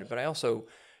Spirit. But I also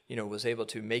was able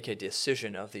to make a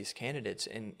decision of these candidates,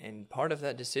 and part of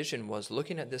that decision was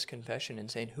looking at this confession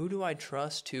and saying, who do I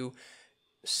trust to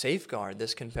safeguard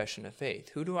this confession of faith?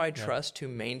 Who do I trust to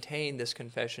maintain this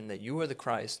confession that you are the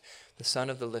Christ, the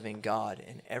Son of the living God,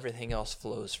 and everything else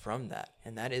flows from that?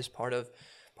 And that is part of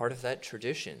that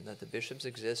tradition, that the bishops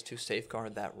exist to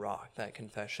safeguard that rock, that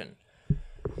confession.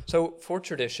 So for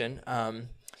tradition, how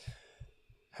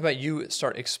about you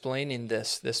start explaining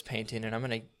this painting? And I'm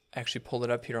going to actually pull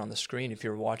it up here on the screen if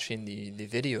you're watching the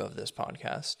video of this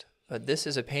podcast. But this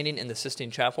is a painting in the Sistine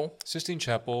Chapel. Sistine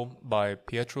Chapel by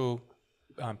Pietro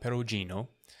Perugino,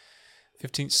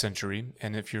 15th century.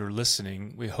 And if you're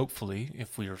listening, hopefully,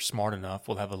 if we are smart enough,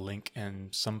 we'll have a link in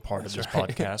some part of this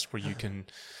podcast where you can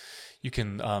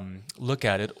look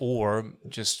at it, or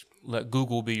just let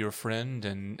Google be your friend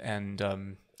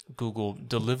and Google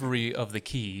delivery of the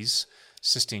keys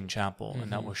Sistine Chapel,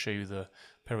 and that will show you the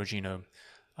Perugino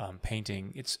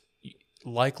painting. It's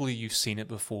likely you've seen it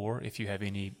before if you have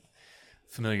any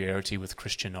familiarity with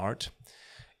Christian art.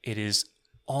 It is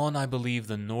on, I believe,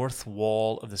 the north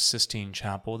wall of the Sistine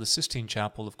Chapel. The Sistine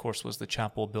Chapel, of course, was the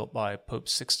chapel built by Pope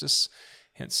Sixtus,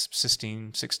 hence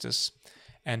Sistine Sixtus,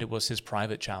 and it was his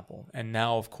private chapel. And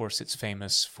now, of course, it's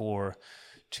famous for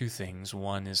two things.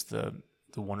 One is the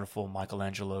wonderful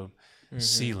Michelangelo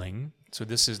ceiling. So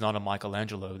this is not a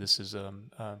Michelangelo, this is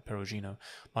Perugino.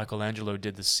 Michelangelo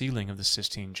did the ceiling of the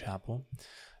Sistine Chapel,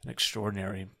 an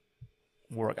extraordinary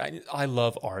work. I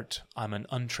love art. I'm an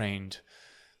untrained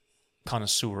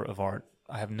connoisseur of art.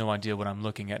 I have no idea what I'm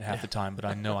looking at half the time, but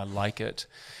I know I like it.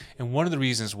 And one of the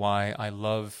reasons why I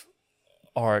love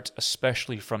art,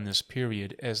 especially from this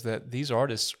period, is that these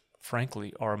artists,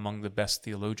 frankly, are among the best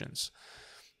theologians,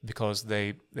 because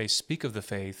they speak of the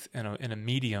faith in a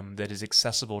medium that is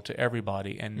accessible to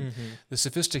everybody, and the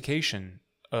sophistication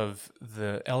of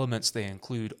the elements they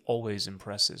include always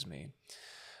impresses me.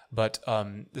 But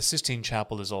the Sistine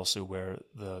Chapel is also where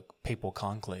the papal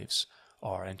conclaves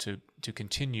are, and to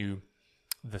continue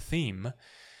the theme,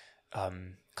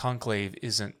 conclave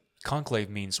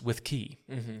means with key.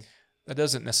 That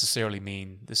doesn't necessarily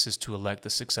mean this is to elect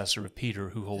the successor of Peter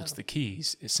who holds the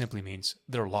keys. It simply means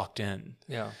they're locked in.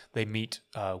 They meet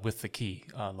with the key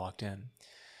locked in.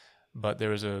 But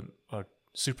there is a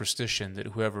superstition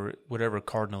that whatever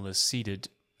cardinal is seated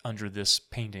under this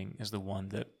painting is the one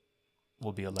that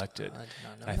will be elected. I did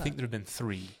not know I think there have been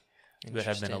 3 that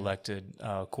have been elected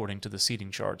according to the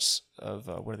seating charts of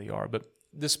where they are. But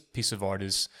this piece of art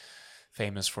is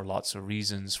famous for lots of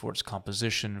reasons, for its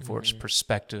composition, for its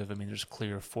perspective. I mean, there's a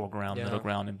clear foreground, middle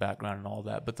ground, and background and all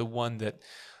that. But the one that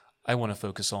I want to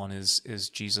focus on is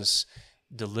Jesus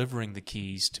delivering the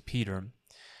keys to Peter.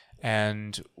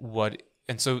 And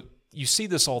so you see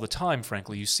this all the time,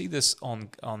 frankly. You see this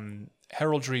on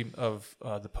heraldry of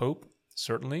the Pope,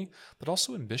 certainly, but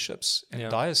also in bishops and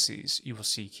dioceses, you will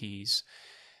see keys.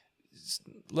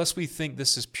 Lest we think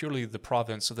this is purely the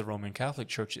province of the Roman Catholic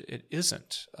Church, it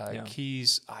isn't.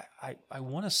 Keys, I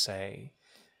want to say,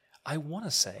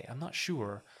 I'm not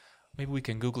sure, maybe we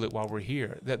can Google it while we're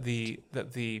here, that the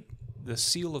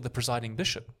seal of the presiding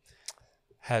bishop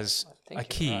has a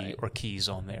key or keys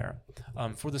on there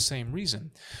for the same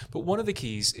reason. But one of the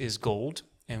keys is gold,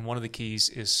 and one of the keys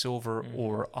is silver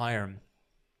or iron.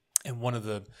 And one of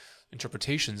the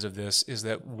interpretations of this is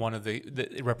that that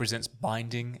it represents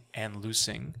binding and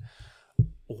loosing,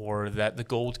 or that the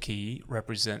gold key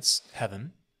represents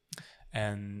heaven,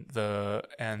 and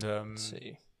let's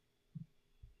see.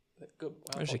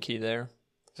 There's a key there.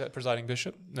 Is that presiding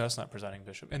bishop? No, that's not presiding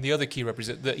bishop. And the other key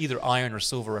represents either iron or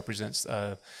silver represents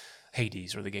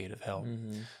Hades, or the gate of hell.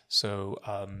 So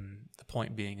the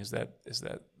point being is that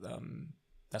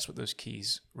that's what those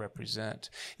keys represent.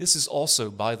 This is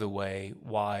also, by the way,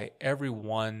 why every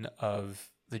one of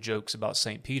the jokes about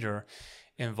St. Peter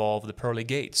involve the pearly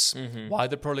gates. Why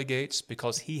the pearly gates?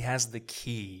 Because he has the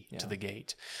key to the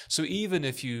gate. So even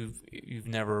if you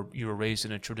were raised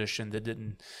in a tradition that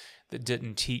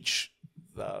didn't teach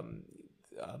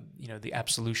the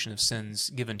absolution of sins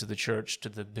given to the church, to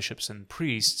the bishops and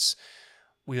priests,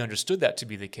 we understood that to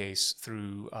be the case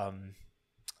through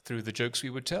the jokes we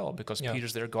would tell, because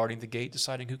Peter's there guarding the gate,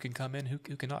 deciding who can come in, who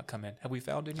cannot come in. Have we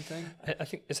found anything? I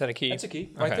think, is that a key? That's a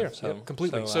key right there. So,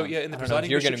 completely. So in the presiding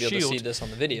you're going bishop's to be able shield, to see this on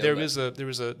the video.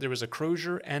 there was a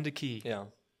crozier and a key. Yeah,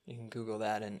 you can Google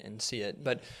that and see it.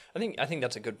 But I think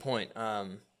that's a good point.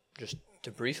 Just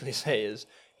to briefly say is,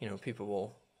 people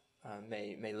will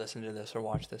may listen to this or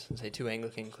watch this and say 2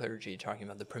 Anglican clergy talking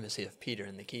about the primacy of Peter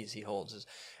and the keys he holds is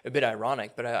a bit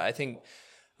ironic. But I think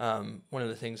one of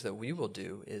the things that we will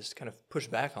do is kind of push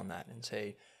back on that and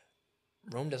say,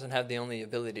 Rome doesn't have the only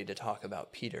ability to talk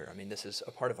about Peter. I mean, this is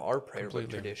a part of our prayer book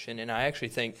tradition. And I actually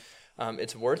think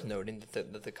it's worth noting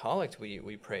that the collect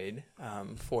we prayed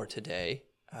for today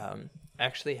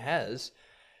actually has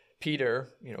Peter,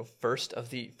 first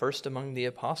among the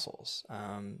apostles.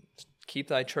 Keep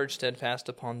thy church steadfast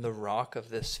upon the rock of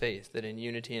this faith, that in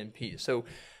unity and peace. So,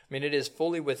 I mean, it is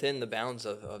fully within the bounds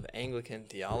of Anglican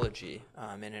theology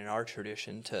and in our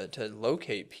tradition to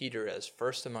locate Peter as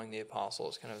first among the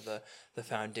apostles, kind of the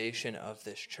foundation of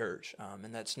this church.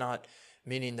 And that's not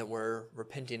meaning that we're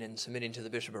repenting and submitting to the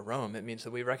Bishop of Rome. It means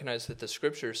that we recognize that the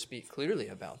Scriptures speak clearly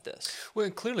about this. Well,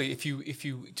 and clearly, if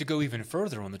you to go even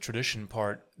further on the tradition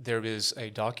part, there is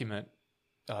a document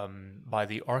by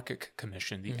the Archic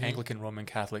Commission, the Anglican Roman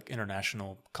Catholic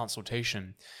International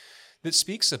Consultation, that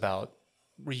speaks about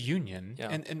reunion.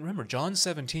 And remember, John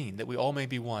 17, that we all may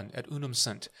be one, et unum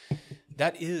sint.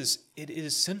 It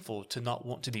is sinful to not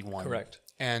want to be one. Correct.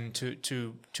 And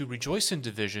to rejoice in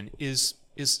division is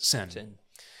is sin. Sin.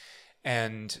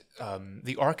 And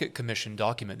the Archit Commission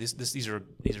document, these are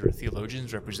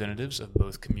theologians, representatives of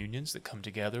both communions that come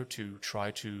together to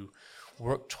try to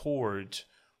work toward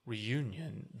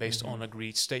reunion based on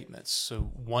agreed statements.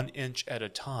 So 1 inch at a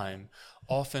time.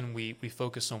 Often we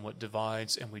focus on what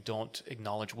divides and we don't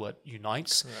acknowledge what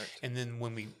unites. Correct. And then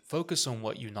when we focus on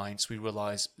what unites, we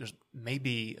realize there's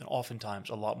maybe and oftentimes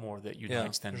a lot more that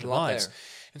unites than there's a lot divides. there.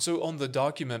 And so on the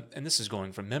document, and this is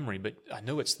going from memory, but I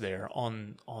know it's there,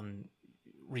 on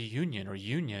reunion or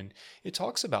union, it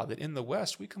talks about that in the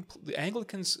West, the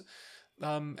Anglicans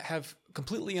have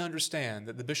completely understand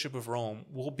that the Bishop of Rome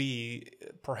will be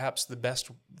perhaps the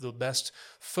best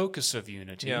focus of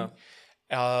unity. Yeah.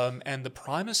 And the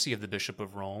primacy of the Bishop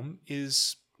of Rome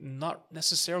is not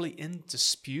necessarily in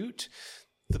dispute.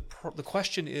 The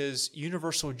question is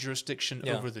universal jurisdiction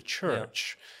over the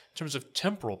church in terms of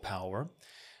temporal power.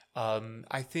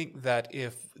 I think that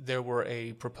if there were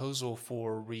a proposal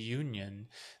for reunion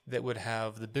that would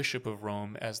have the Bishop of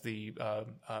Rome as the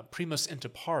primus inter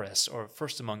pares, or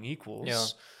first among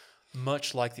equals,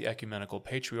 much like the ecumenical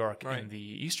patriarch in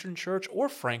the Eastern Church, or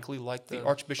frankly like the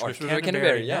Archbishop of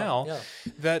Canterbury now,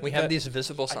 that we have these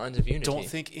visible signs of unity.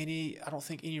 I don't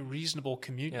think any reasonable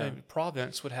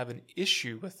province would have an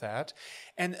issue with that.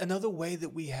 And another way that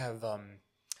we have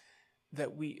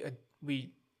that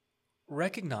we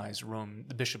recognize Rome,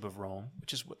 the Bishop of Rome,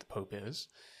 which is what the Pope is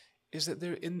that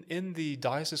there in the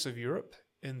Diocese of Europe,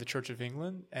 in the Church of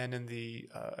England, and in the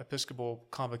Episcopal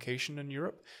Convocation in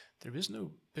Europe, there is no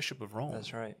Bishop of Rome.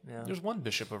 That's right. Yeah. There's one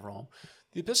Bishop of Rome.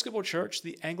 The Episcopal Church,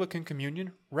 the Anglican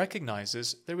Communion,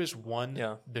 recognizes there is one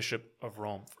Bishop of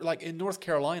Rome. Like in North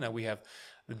Carolina, we have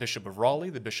the Bishop of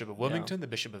Raleigh, the Bishop of Wilmington, the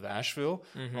Bishop of Asheville.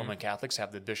 Roman Catholics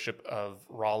have the Bishop of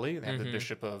Raleigh. They have the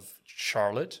Bishop of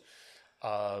Charlotte.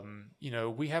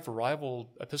 We have rival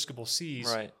Episcopal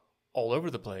sees all over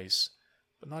the place,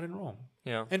 but not in Rome.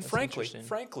 Yeah, and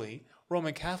frankly,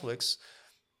 Roman Catholics,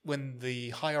 when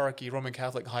the Roman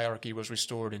Catholic hierarchy was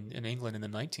restored in England in the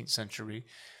 19th century,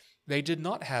 they did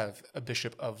not have a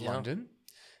Bishop of London.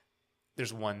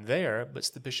 There's one there, but it's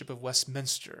the Bishop of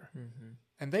Westminster.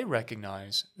 And they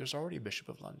recognize there's already a Bishop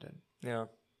of London. Yeah.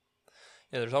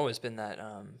 Yeah, there's always been that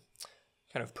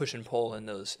kind of push and pull in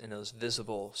those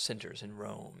visible centers in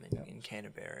Rome, in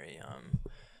Canterbury,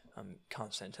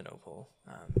 Constantinople.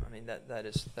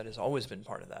 That has always been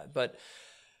part of that. But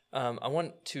I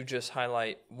want to just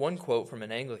highlight one quote from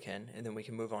an Anglican, and then we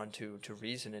can move on to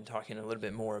reason and talking a little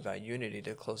bit more about unity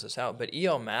to close this out. But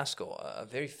E.L. Maskell, a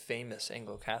very famous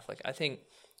Anglo-Catholic, I think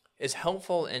is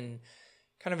helpful in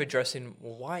kind of addressing,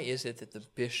 well, why is it that the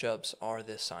bishops are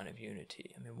this sign of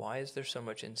unity? I mean, why is there so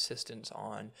much insistence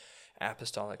on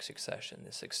apostolic succession,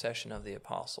 the succession of the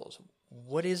apostles?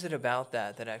 What is it about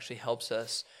that actually helps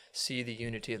us see the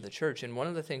unity of the church? And one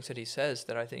of the things that he says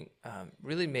that I think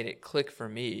really made it click for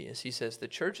me is he says the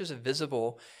church is a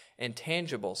visible and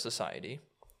tangible society,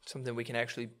 something we can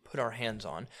actually put our hands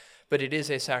on, but it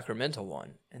is a sacramental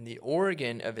one, and the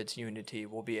organ of its unity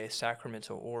will be a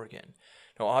sacramental organ.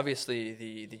 Now, obviously,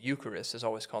 the Eucharist is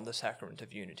always called the sacrament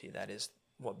of unity. That is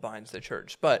what binds the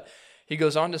church. But he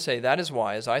goes on to say, that is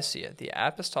why, as I see it, the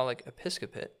apostolic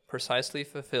episcopate precisely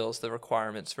fulfills the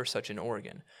requirements for such an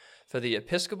organ. For the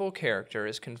episcopal character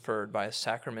is conferred by a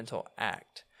sacramental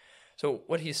act. So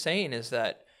what he's saying is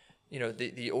that,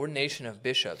 the ordination of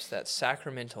bishops, that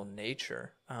sacramental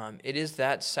nature, it is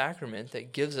that sacrament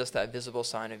that gives us that visible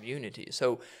sign of unity.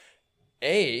 So,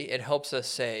 it helps us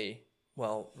say,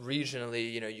 well,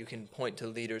 regionally, you can point to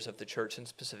leaders of the church in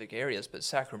specific areas, but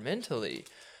sacramentally,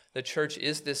 the church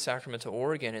is this sacramental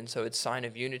organ, and so its sign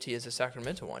of unity is a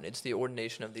sacramental one. It's the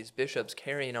ordination of these bishops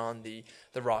carrying on the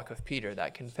rock of Peter,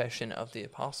 that confession of the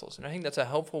apostles. And I think that's a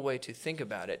helpful way to think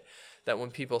about it, that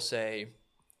when people say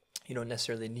you don't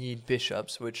necessarily need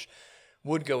bishops, which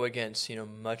would go against,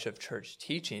 much of church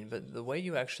teaching, but the way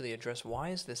you actually address why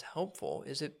is this helpful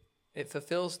is it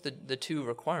fulfills the two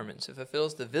requirements. It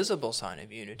fulfills the visible sign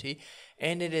of unity,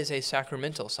 and it is a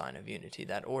sacramental sign of unity,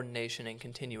 that ordination and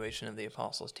continuation of the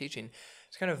apostles' teaching.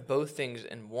 It's kind of both things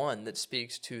in one that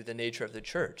speaks to the nature of the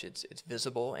church. It's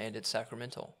visible and it's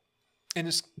sacramental. And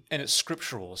it's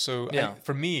scriptural. So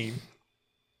for me,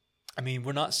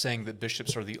 we're not saying that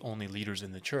bishops are the only leaders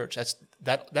in the church.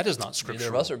 That is not scriptural.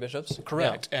 Neither of us are bishops.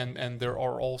 Correct. Yeah. And there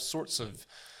are all sorts of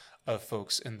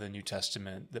folks in the New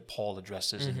Testament that Paul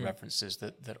addresses and references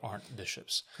that aren't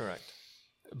bishops. Correct.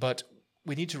 But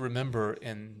we need to remember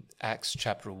in Acts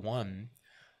chapter 1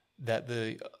 that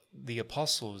the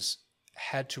apostles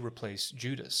had to replace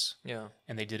Judas. Yeah.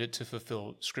 And they did it to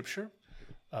fulfill Scripture.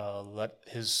 Let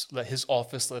his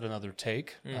office let another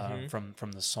take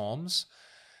from the Psalms.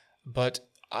 But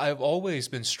I've always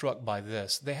been struck by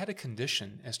this. They had a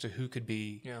condition as to who could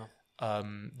be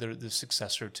the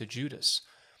successor to Judas.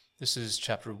 This is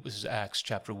Acts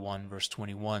chapter 1, verse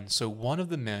 21. So one of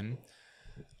the men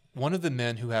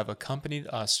who have accompanied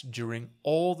us during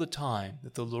all the time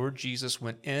that the Lord Jesus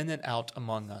went in and out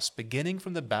among us, beginning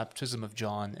from the baptism of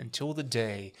John until the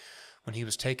day when he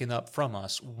was taken up from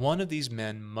us, one of these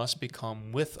men must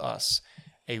become with us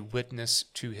a witness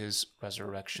to his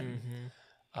resurrection.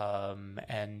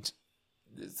 And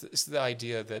it's the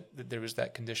idea that there is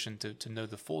that condition to know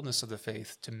the fullness of the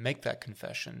faith, to make that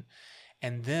confession.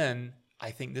 And then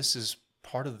I think this is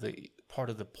part of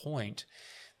the point.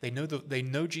 They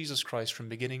know Jesus Christ from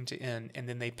beginning to end, and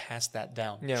then they pass that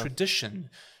down. Yeah.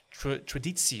 Tradition,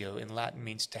 traditio in Latin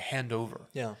means to hand over,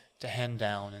 to hand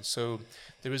down. And so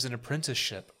there is an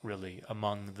apprenticeship really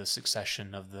among the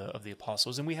succession of the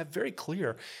apostles. And we have very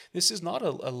clear, this is not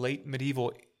a late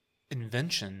medieval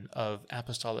invention of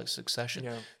apostolic succession.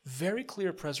 Very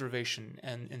clear preservation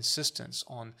and insistence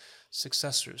on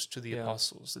successors to the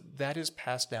apostles. That is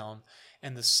passed down,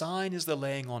 and the sign is the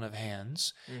laying on of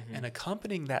hands, and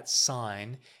accompanying that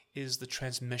sign is the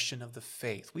transmission of the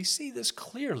faith. We see this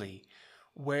clearly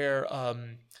where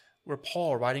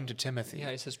Paul, writing to Timothy,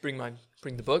 he says, "Bring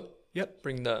the book. Yep.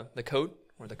 Bring the coat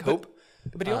or the cope."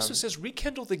 But he also says,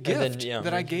 rekindle the gift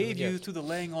that I gave you through the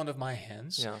laying on of my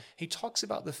hands. He talks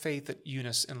about the faith that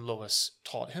Eunice and Lois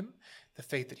taught him, the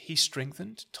faith that he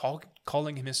strengthened,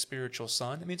 calling him his spiritual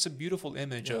son. I mean, it's a beautiful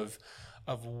image of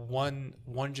one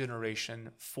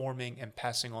generation forming and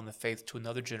passing on the faith to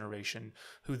another generation,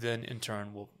 who then in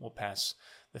turn will pass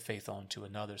the faith on to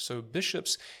another. So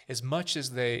bishops, as much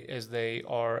as they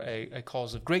are a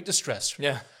cause of great distress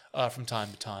from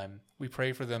time to time, we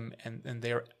pray for them, and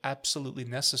they are absolutely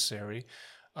necessary.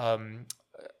 I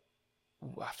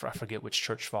forget which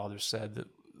church father said that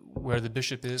where the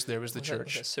bishop is, there is the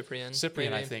church. Cyprian,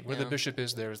 maybe? I think. Where the bishop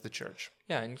is, there is the church.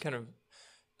 Yeah, and kind of,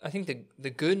 I think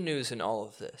the good news in all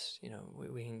of this,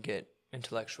 we can get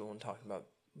intellectual and talk about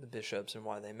the bishops and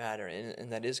why they matter,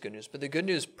 and that is good news. But the good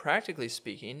news, practically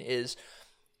speaking, is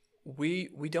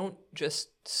we don't just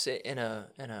sit in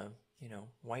a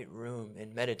white room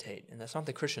and meditate, and that's not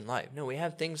the Christian life. No, we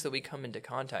have things that we come into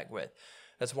contact with.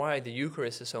 That's why the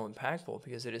Eucharist is so impactful,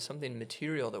 because it is something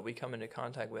material that we come into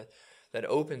contact with that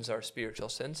opens our spiritual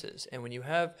senses. And when you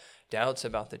have doubts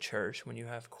about the church, when you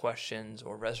have questions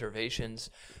or reservations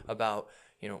about,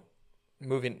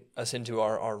 moving us into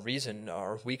our reason,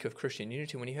 our week of Christian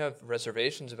unity, when you have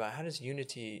reservations about how does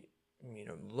unity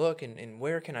look, and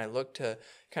where can I look to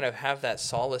kind of have that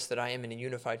solace that I am in a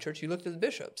unified church, you look to the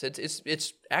bishops.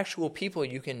 It's actual people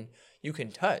you can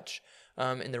touch,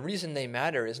 and the reason they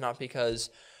matter is not because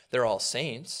they're all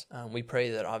saints. We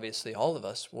pray that obviously all of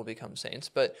us will become saints,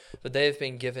 but they have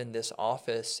been given this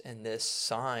office and this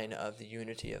sign of the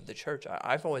unity of the church.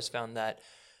 I've always found that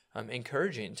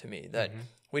encouraging to me, that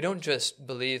we don't just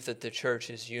believe that the church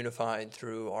is unified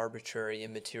through arbitrary,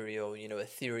 immaterial,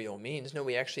 ethereal means. No,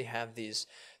 we actually have these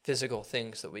physical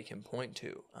things that we can point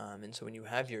to. And so when you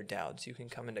have your doubts, you can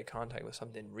come into contact with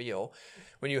something real.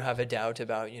 When you have a doubt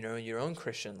about, your own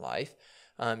Christian life,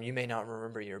 you may not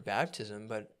remember your baptism,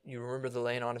 but you remember the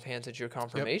laying on of hands at your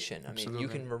confirmation. I mean, you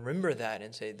can remember that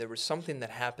and say, there was something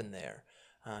that happened there,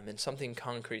 and something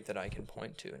concrete that I can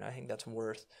point to. And I think that's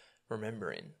worth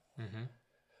remembering.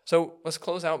 So let's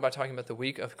close out by talking about the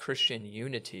Week of Christian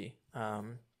Unity,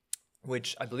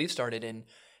 which I believe started in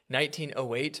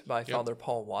 1908 by Father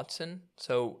Paul Watson.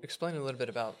 So explain a little bit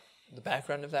about the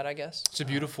background of that, I guess. It's a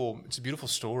beautiful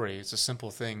story. It's a simple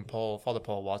thing. Father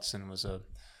Paul Watson was a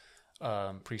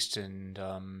priest in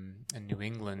New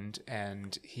England,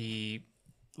 and he,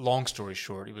 long story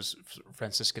short, he was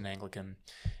Franciscan Anglican,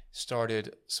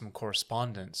 started some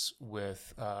correspondence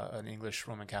with an English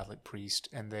Roman Catholic priest,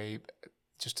 and they,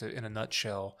 in a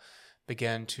nutshell,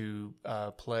 began to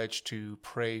pledge to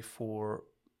pray for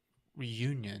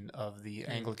reunion of the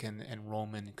Anglican and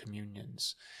Roman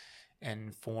communions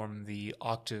and form the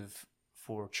octave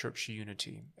for church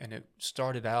unity. And it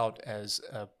started out as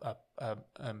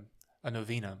a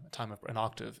novena, an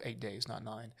octave, 8 days, not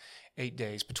 9, 8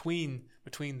 days between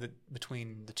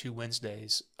the two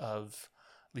Wednesdays of,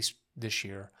 at least this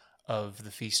year, of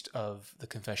the feast of the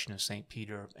Confession of St.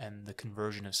 Peter and the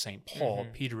conversion of St. Paul.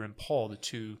 Peter and Paul, the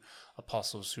two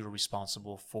apostles who are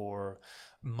responsible for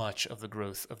much of the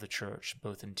growth of the church,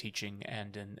 both in teaching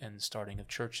and in starting of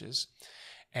churches.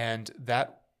 And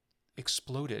that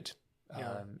exploded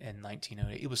in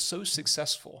 1908. It was so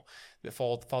successful that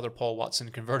Father Paul Watson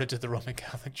converted to the Roman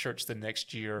Catholic Church the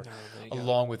next year,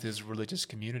 along with his religious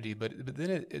community. But then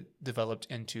it developed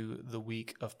into the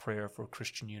week of prayer for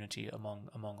Christian unity among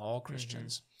all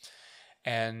Christians.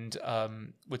 And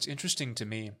what's interesting to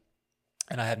me,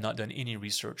 and I have not done any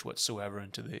research whatsoever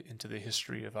into the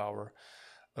history of our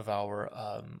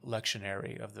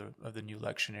lectionary, of the new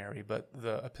lectionary, but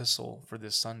the epistle for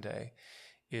this Sunday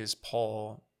is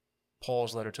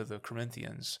Paul's letter to the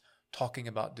Corinthians, talking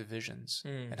about divisions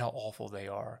and how awful they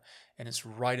are, and it's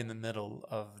right in the middle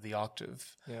of the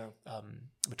octave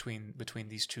between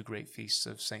these two great feasts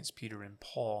of Saints Peter and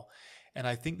Paul. And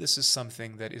I think this is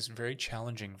something that is very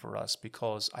challenging for us,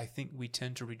 because I think we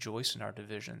tend to rejoice in our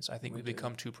divisions. I think we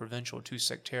become too provincial, too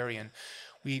sectarian.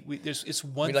 It's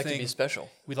one thing. We like to be special.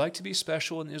 We like to be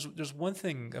special, and there's one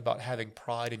thing about having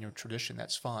pride in your tradition.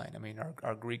 That's fine. I mean,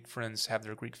 our Greek friends have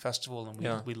their Greek festival,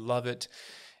 and we love it.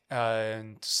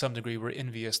 And to some degree, we're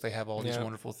envious. They have all these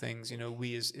wonderful things. You know,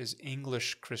 we as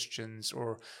English Christians,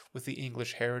 or with the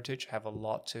English heritage, have a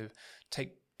lot to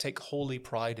take holy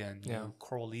pride in. You know,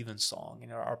 choral evensong,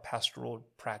 our pastoral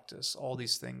practice, all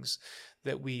these things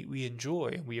that we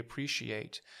enjoy and we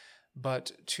appreciate.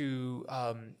 But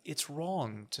it's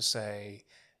wrong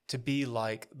to be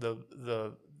like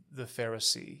the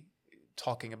Pharisee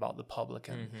talking about the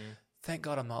publican. Thank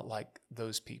God I'm not like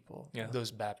those people,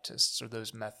 those Baptists or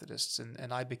those Methodists.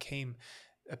 And I became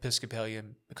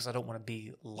Episcopalian because I don't want to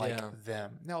be like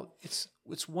them. Now, it's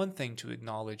one thing to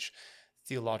acknowledge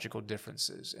theological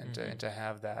differences and to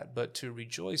have that, but to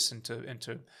rejoice and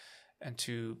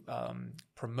to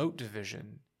promote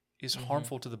division is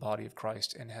harmful to the body of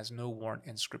Christ and has no warrant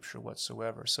in Scripture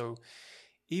whatsoever. So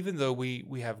even though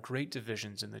we have great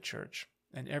divisions in the church,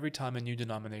 and every time a new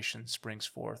denomination springs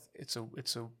forth, it's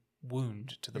a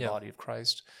wound to the body of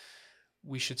Christ,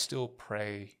 we should still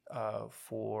pray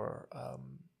for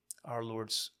our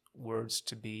Lord's words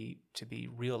to be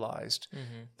realized,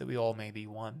 that we all may be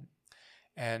one.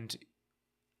 And,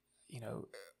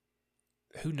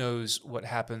 who knows what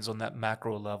happens on that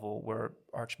macro level where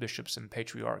archbishops and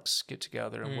patriarchs get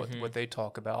together and what they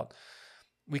talk about.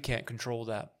 We can't control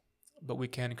that, but we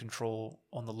can control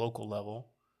on the local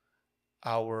level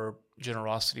our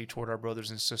generosity toward our brothers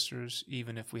and sisters,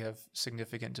 even if we have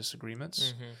significant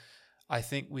disagreements. I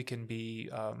think we can be,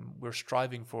 we're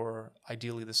striving for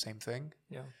ideally the same thing.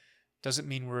 Doesn't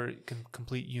mean we're in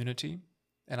complete unity.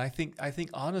 And I think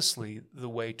honestly, the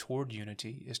way toward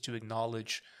unity is to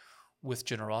acknowledge with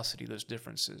generosity those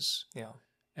differences.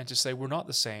 And to say we're not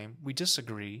the same, we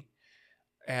disagree,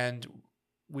 and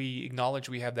we acknowledge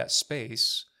we have that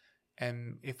space.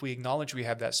 And if we acknowledge we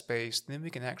have that space, then we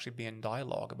can actually be in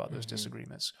dialogue about those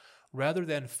disagreements, rather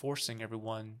than forcing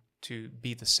everyone to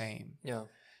be the same.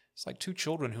 It's like two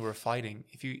children who are fighting.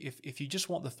 If you just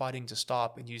want the fighting to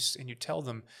stop and you tell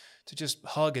them to just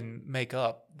hug and make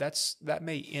up, that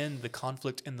may end the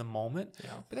conflict in the moment,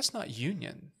 but that's not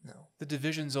union. No. The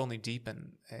divisions only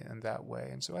deepen in that way.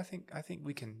 And so I think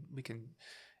we can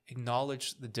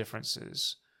acknowledge the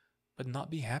differences, but not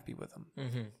be happy with them.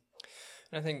 And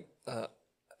I think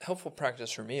helpful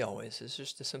practice for me always is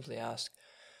just to simply ask,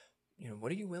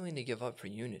 what are you willing to give up for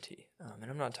unity?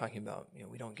 And I'm not talking about,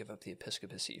 we don't give up the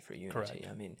episcopacy for unity. Correct.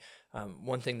 I mean,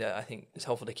 one thing that I think is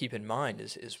helpful to keep in mind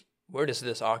is where does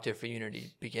this octave for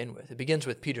unity begin with? It begins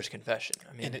with Peter's confession.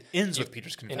 I mean, and it ends with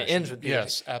Peter's confession. And it ends with Peter's.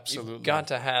 Yes, absolutely. You've got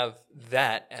to have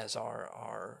that as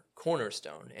our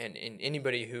cornerstone. And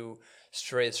anybody who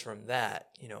strays from that,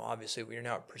 obviously we're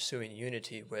not pursuing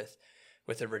unity with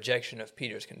the rejection of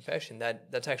Peter's confession.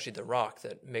 That's actually the rock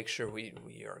that makes sure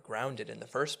we are grounded in the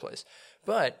first place.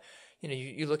 But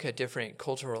you look at different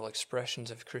cultural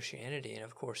expressions of Christianity, and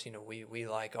of course, we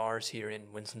like ours here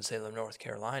in Winston-Salem, North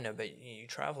Carolina, but you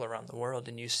travel around the world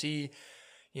and you see,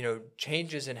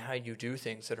 changes in how you do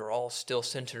things that are all still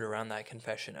centered around that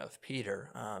confession of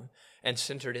Peter, and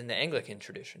centered in the Anglican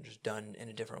tradition, just done in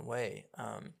a different way.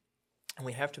 And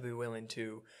we have to be willing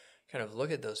to kind of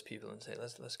look at those people and say,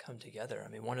 let's come together. I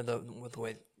mean, one of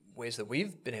the ways that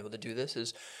we've been able to do this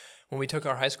is when we took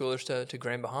our high schoolers to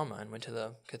Grand Bahama and went to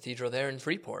the cathedral there in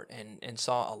Freeport and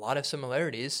saw a lot of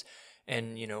similarities.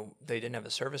 And, they didn't have a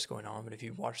service going on, but if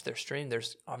you watch their stream,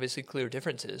 there's obviously clear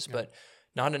differences, but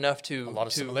not enough to... A lot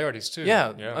of similarities, too.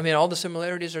 Yeah. I mean, all the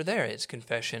similarities are there. It's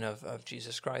confession of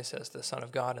Jesus Christ as the Son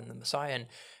of God and the Messiah.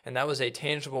 And that was a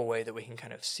tangible way that we can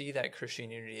kind of see that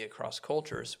Christian unity across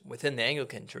cultures within the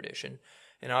Anglican tradition.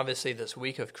 And obviously, this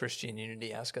week of Christian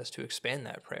unity asks us to expand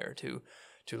that prayer to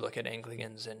look at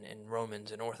Anglicans and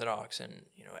Romans and Orthodox and,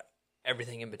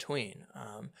 everything in between.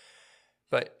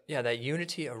 But yeah, that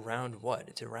unity around what?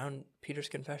 It's around Peter's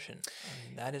confession. I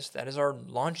mean, that is our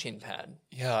launching pad.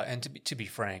 Yeah, and to be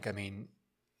frank, I mean,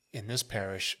 in this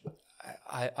parish,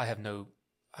 I have no,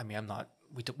 I mean, I'm not.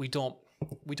 We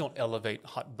don't elevate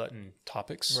hot button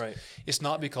topics. Right. It's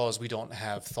not because we don't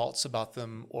have thoughts about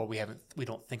them or we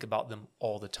don't think about them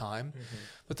all the time.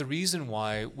 But the reason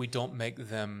why we don't make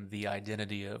them the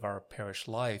identity of our parish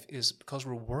life is because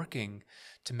we're working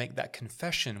to make that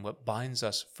confession what binds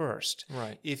us first.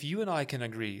 Right. If you and I can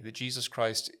agree that Jesus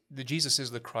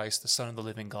is the Christ, the Son of the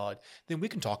living God, then we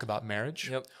can talk about marriage.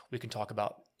 Yep. We can talk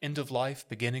about end of life,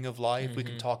 beginning of life. We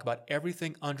can talk about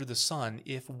everything under the sun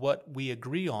if what we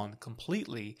agree on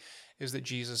completely is that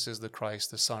Jesus is the Christ,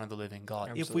 the Son of the living God.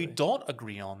 Absolutely. If we don't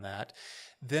agree on that,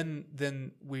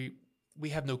 then we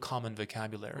have no common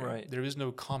vocabulary. Right. There is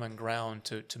no common ground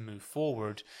to move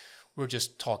forward. We're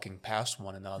just talking past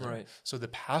one another. Right. So the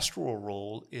pastoral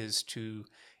role is to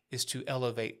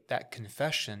elevate that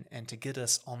confession and to get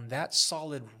us on that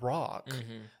solid rock,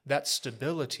 that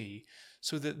stability,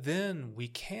 so that then we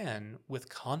can, with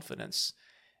confidence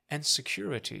and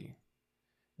security,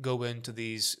 go into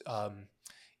these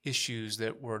issues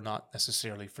that were not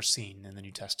necessarily foreseen in the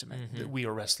New Testament that we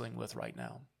are wrestling with right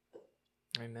now.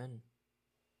 Amen.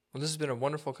 Well, this has been a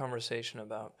wonderful conversation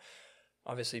about,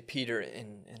 obviously, Peter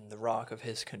and the rock of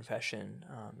his confession,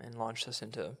 and launched us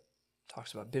into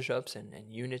talks about bishops and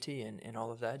unity and all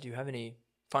of that. Do you have any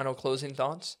final closing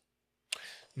thoughts?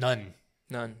 None.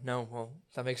 No. Well,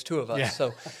 that makes two of us. Yeah.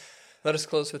 So let us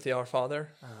close with the Our Father.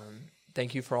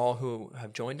 Thank you for all who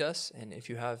have joined us. And if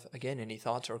you have, again, any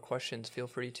thoughts or questions, feel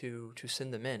free to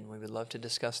send them in. We would love to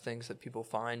discuss things that people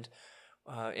find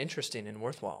interesting and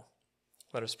worthwhile.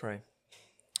 Let us pray.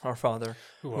 Our Father,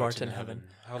 who art in heaven,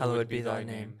 hallowed be thy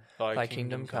name. Thy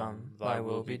kingdom come, thy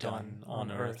will be done,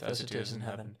 on earth as it is in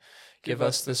heaven. Give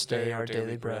us this day our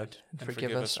daily bread, and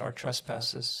forgive us our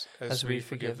trespasses, as we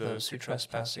forgive those who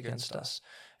trespass against us.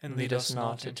 And lead us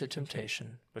not into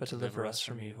temptation, but deliver us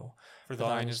from evil. For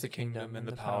thine is the kingdom, and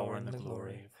the power, and the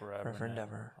glory, forever and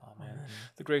ever. Amen.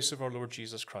 The grace of our Lord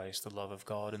Jesus Christ, the love of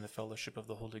God, and the fellowship of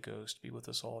the Holy Ghost be with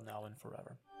us all now and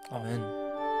forever. Amen.